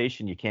on a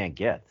station you can't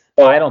get.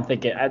 Well, I don't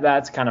think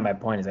that's kind of my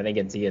point. Is I think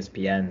it's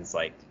ESPN's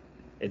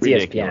it's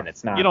ridiculous. ESPN.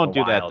 It's not. You don't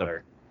do Wild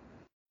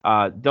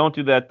that. Don't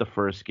do that the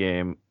first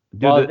game.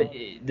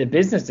 The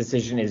business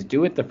decision is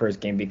do it the first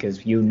game because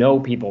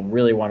people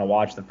really want to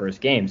watch the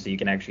first game, so you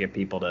can actually get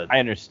people to. I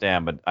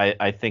understand, but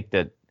I think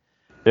that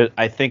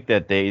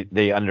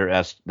they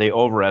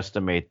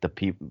overestimate the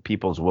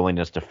people's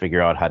willingness to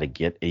figure out how to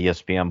get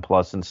ESPN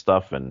Plus and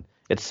stuff, and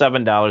it's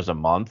 $7 a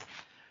month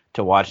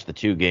to watch the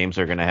two games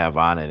they're going to have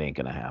on. It ain't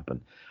going to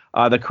happen.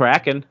 The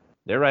Kraken,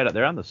 they're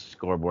on the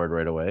scoreboard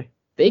right away.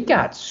 They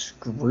got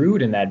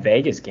screwed in that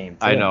Vegas game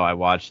too. I know, I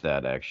watched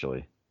that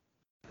actually.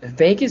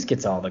 Vegas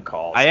gets all the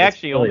calls. I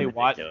actually only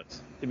watched.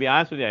 To be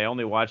honest with you, I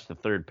only watched the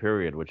third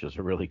period, which is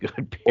a really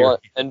good period. Well,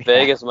 and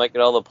Vegas might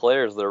get all the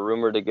players. They're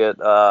rumored to get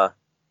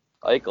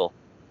Eichel.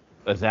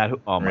 Is that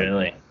who? Oh my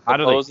really?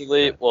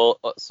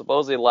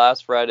 Supposedly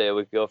last Friday, a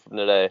week ago from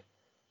today,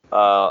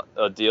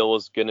 a deal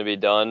was going to be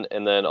done,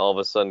 and then all of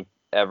a sudden,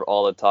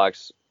 all the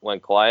talks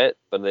went quiet.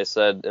 But they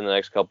said in the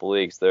next couple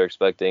weeks they're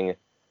expecting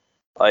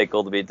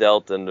Eichel to be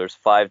dealt, and there's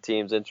 5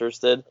 teams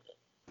interested.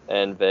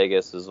 and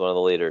Vegas is one of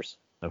the leaders.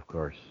 Of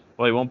course.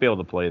 Well, he won't be able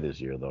to play this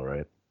year, though,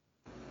 right?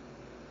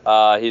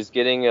 He's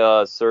getting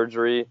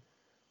surgery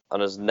on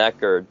his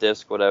neck or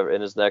disc, whatever,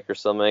 in his neck or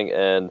something,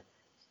 and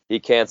he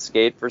can't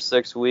skate for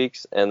 6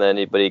 weeks, and then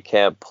he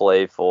can't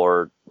play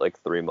for like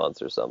 3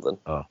 months or something.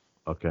 Oh,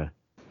 okay.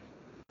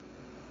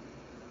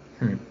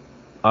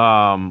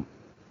 All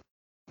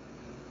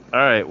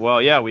right.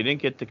 Well, yeah, we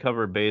didn't get to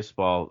cover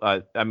baseball.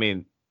 I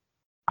mean,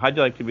 how'd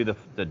you like to be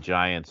the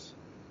Giants?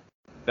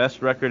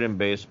 Best record in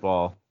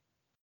baseball,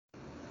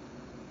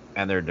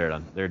 and they're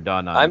done. They're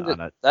done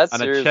that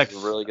series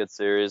is a really good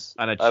series.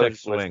 On a I check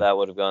wish swing. that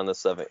would have gone the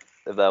 7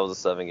 if that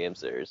was a 7-game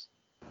series.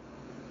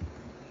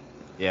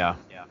 Yeah.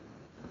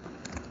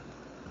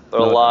 There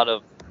are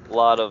a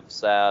lot of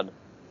sad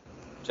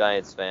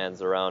Giants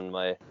fans around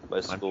my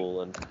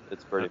school, and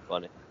it's pretty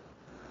funny.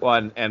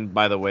 Well, and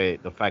by the way,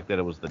 the fact that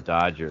it was the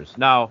Dodgers.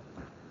 Now,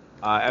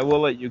 I will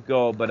let you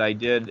go, but I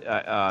did.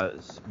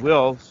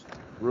 Will's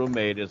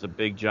roommate is a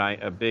big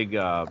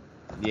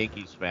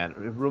Yankees fan.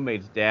 His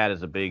roommate's dad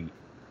is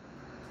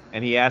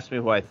and he asked me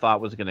who I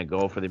thought was going to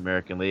go for the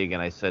American League,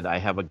 and I said I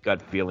have a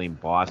gut feeling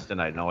Boston.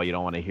 I know you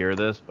don't want to hear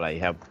this, but I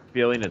have a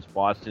feeling it's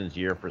Boston's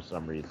year for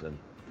some reason.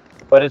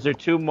 But is there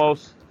two more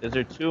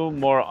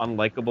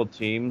unlikable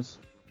teams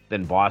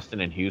than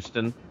Boston and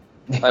Houston?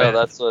 I know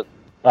that's what.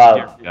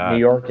 New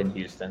York and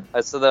Houston.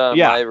 I said that on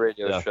my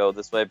radio show.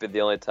 This might be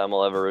the only time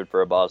I'll ever root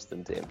for a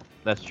Boston team.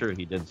 That's true.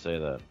 He did say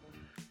that.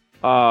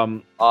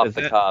 Off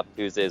the Cob,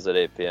 Tuesdays at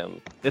 8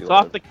 p.m. It's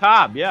Off the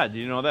Cob, yeah. Do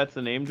you know that's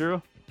the name,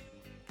 Drew?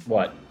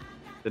 What?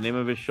 The name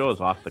of his show is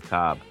Off the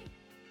Cob.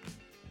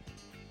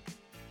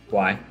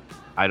 Why?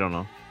 I don't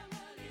know.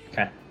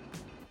 Okay.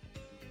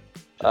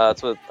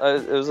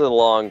 It was a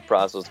long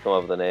process to come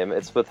up with the name.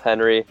 It's with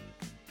Henry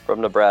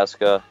from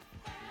Nebraska.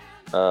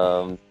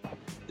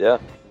 Yeah.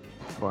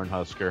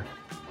 Cornhusker.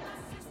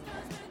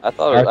 I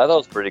thought it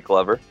was pretty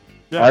clever.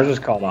 Yeah. Ours was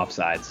called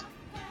Offsides.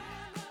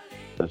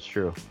 That's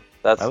true.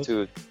 That's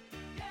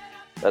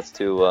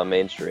too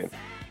mainstream.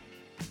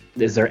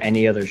 Is there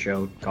any other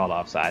show called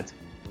Offsides?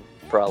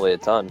 Probably a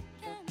ton.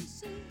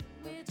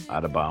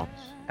 Out of Bounds.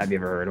 Have you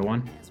ever heard of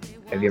one?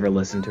 Have you ever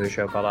listened to a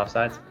show called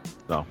Offsides?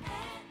 No.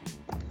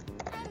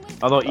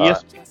 Although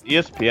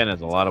ESPN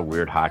has a lot of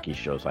weird hockey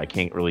shows. I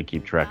can't really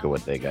keep track of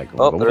what they got going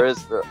on. Oh, there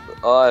is.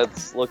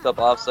 It's looked up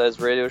Offsides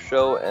radio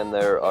show, and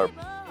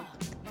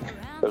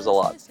there's a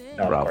lot.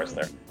 No, of course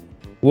there.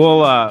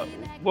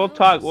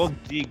 We'll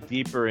dig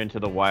deeper into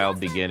the wild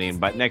beginning,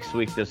 but next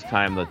week this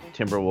time the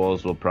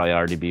Timberwolves will probably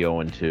already be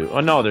 0-2.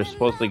 Oh no, they're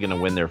supposedly going to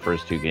win their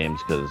first 2 games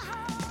because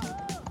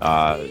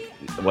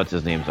what's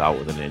his name's out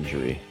with an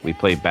injury. We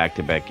played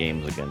back-to-back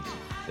games against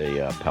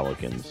the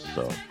Pelicans,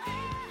 so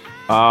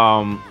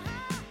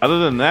other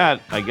than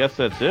that, I guess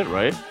that's it,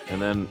 right? And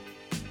then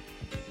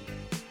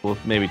we'll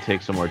maybe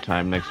take some more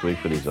time next week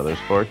for these other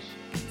sports.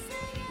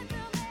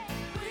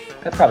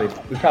 We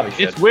probably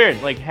should. It's weird.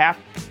 Like a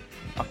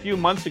few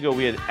months ago,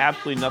 we had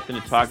absolutely nothing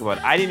to talk about.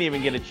 I didn't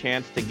even get a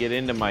chance to get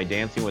into my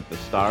Dancing with the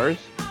Stars.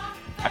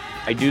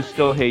 I do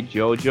still hate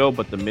JoJo,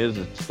 but The Miz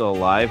is still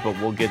alive. But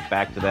we'll get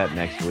back to that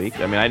next week.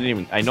 I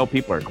mean, I know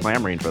people are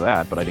clamoring for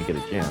that, but I didn't get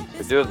a chance.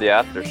 We do have the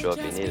after show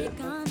if you need it.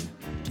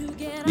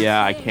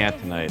 Yeah, I can't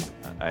tonight.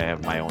 I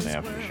have my own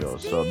after show.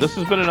 So this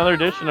has been another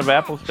edition of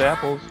Apples to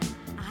Apples,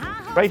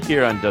 right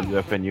here on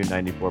WFNU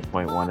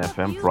 94.1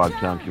 FM,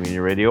 Frogtown Community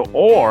Radio,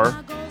 or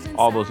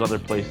all those other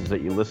places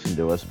that you listen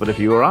to us. But if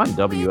you are on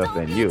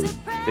WFNU,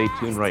 stay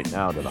tuned right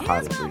now to the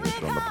hottest radio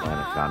show on the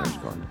planet, Connor's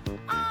Corner.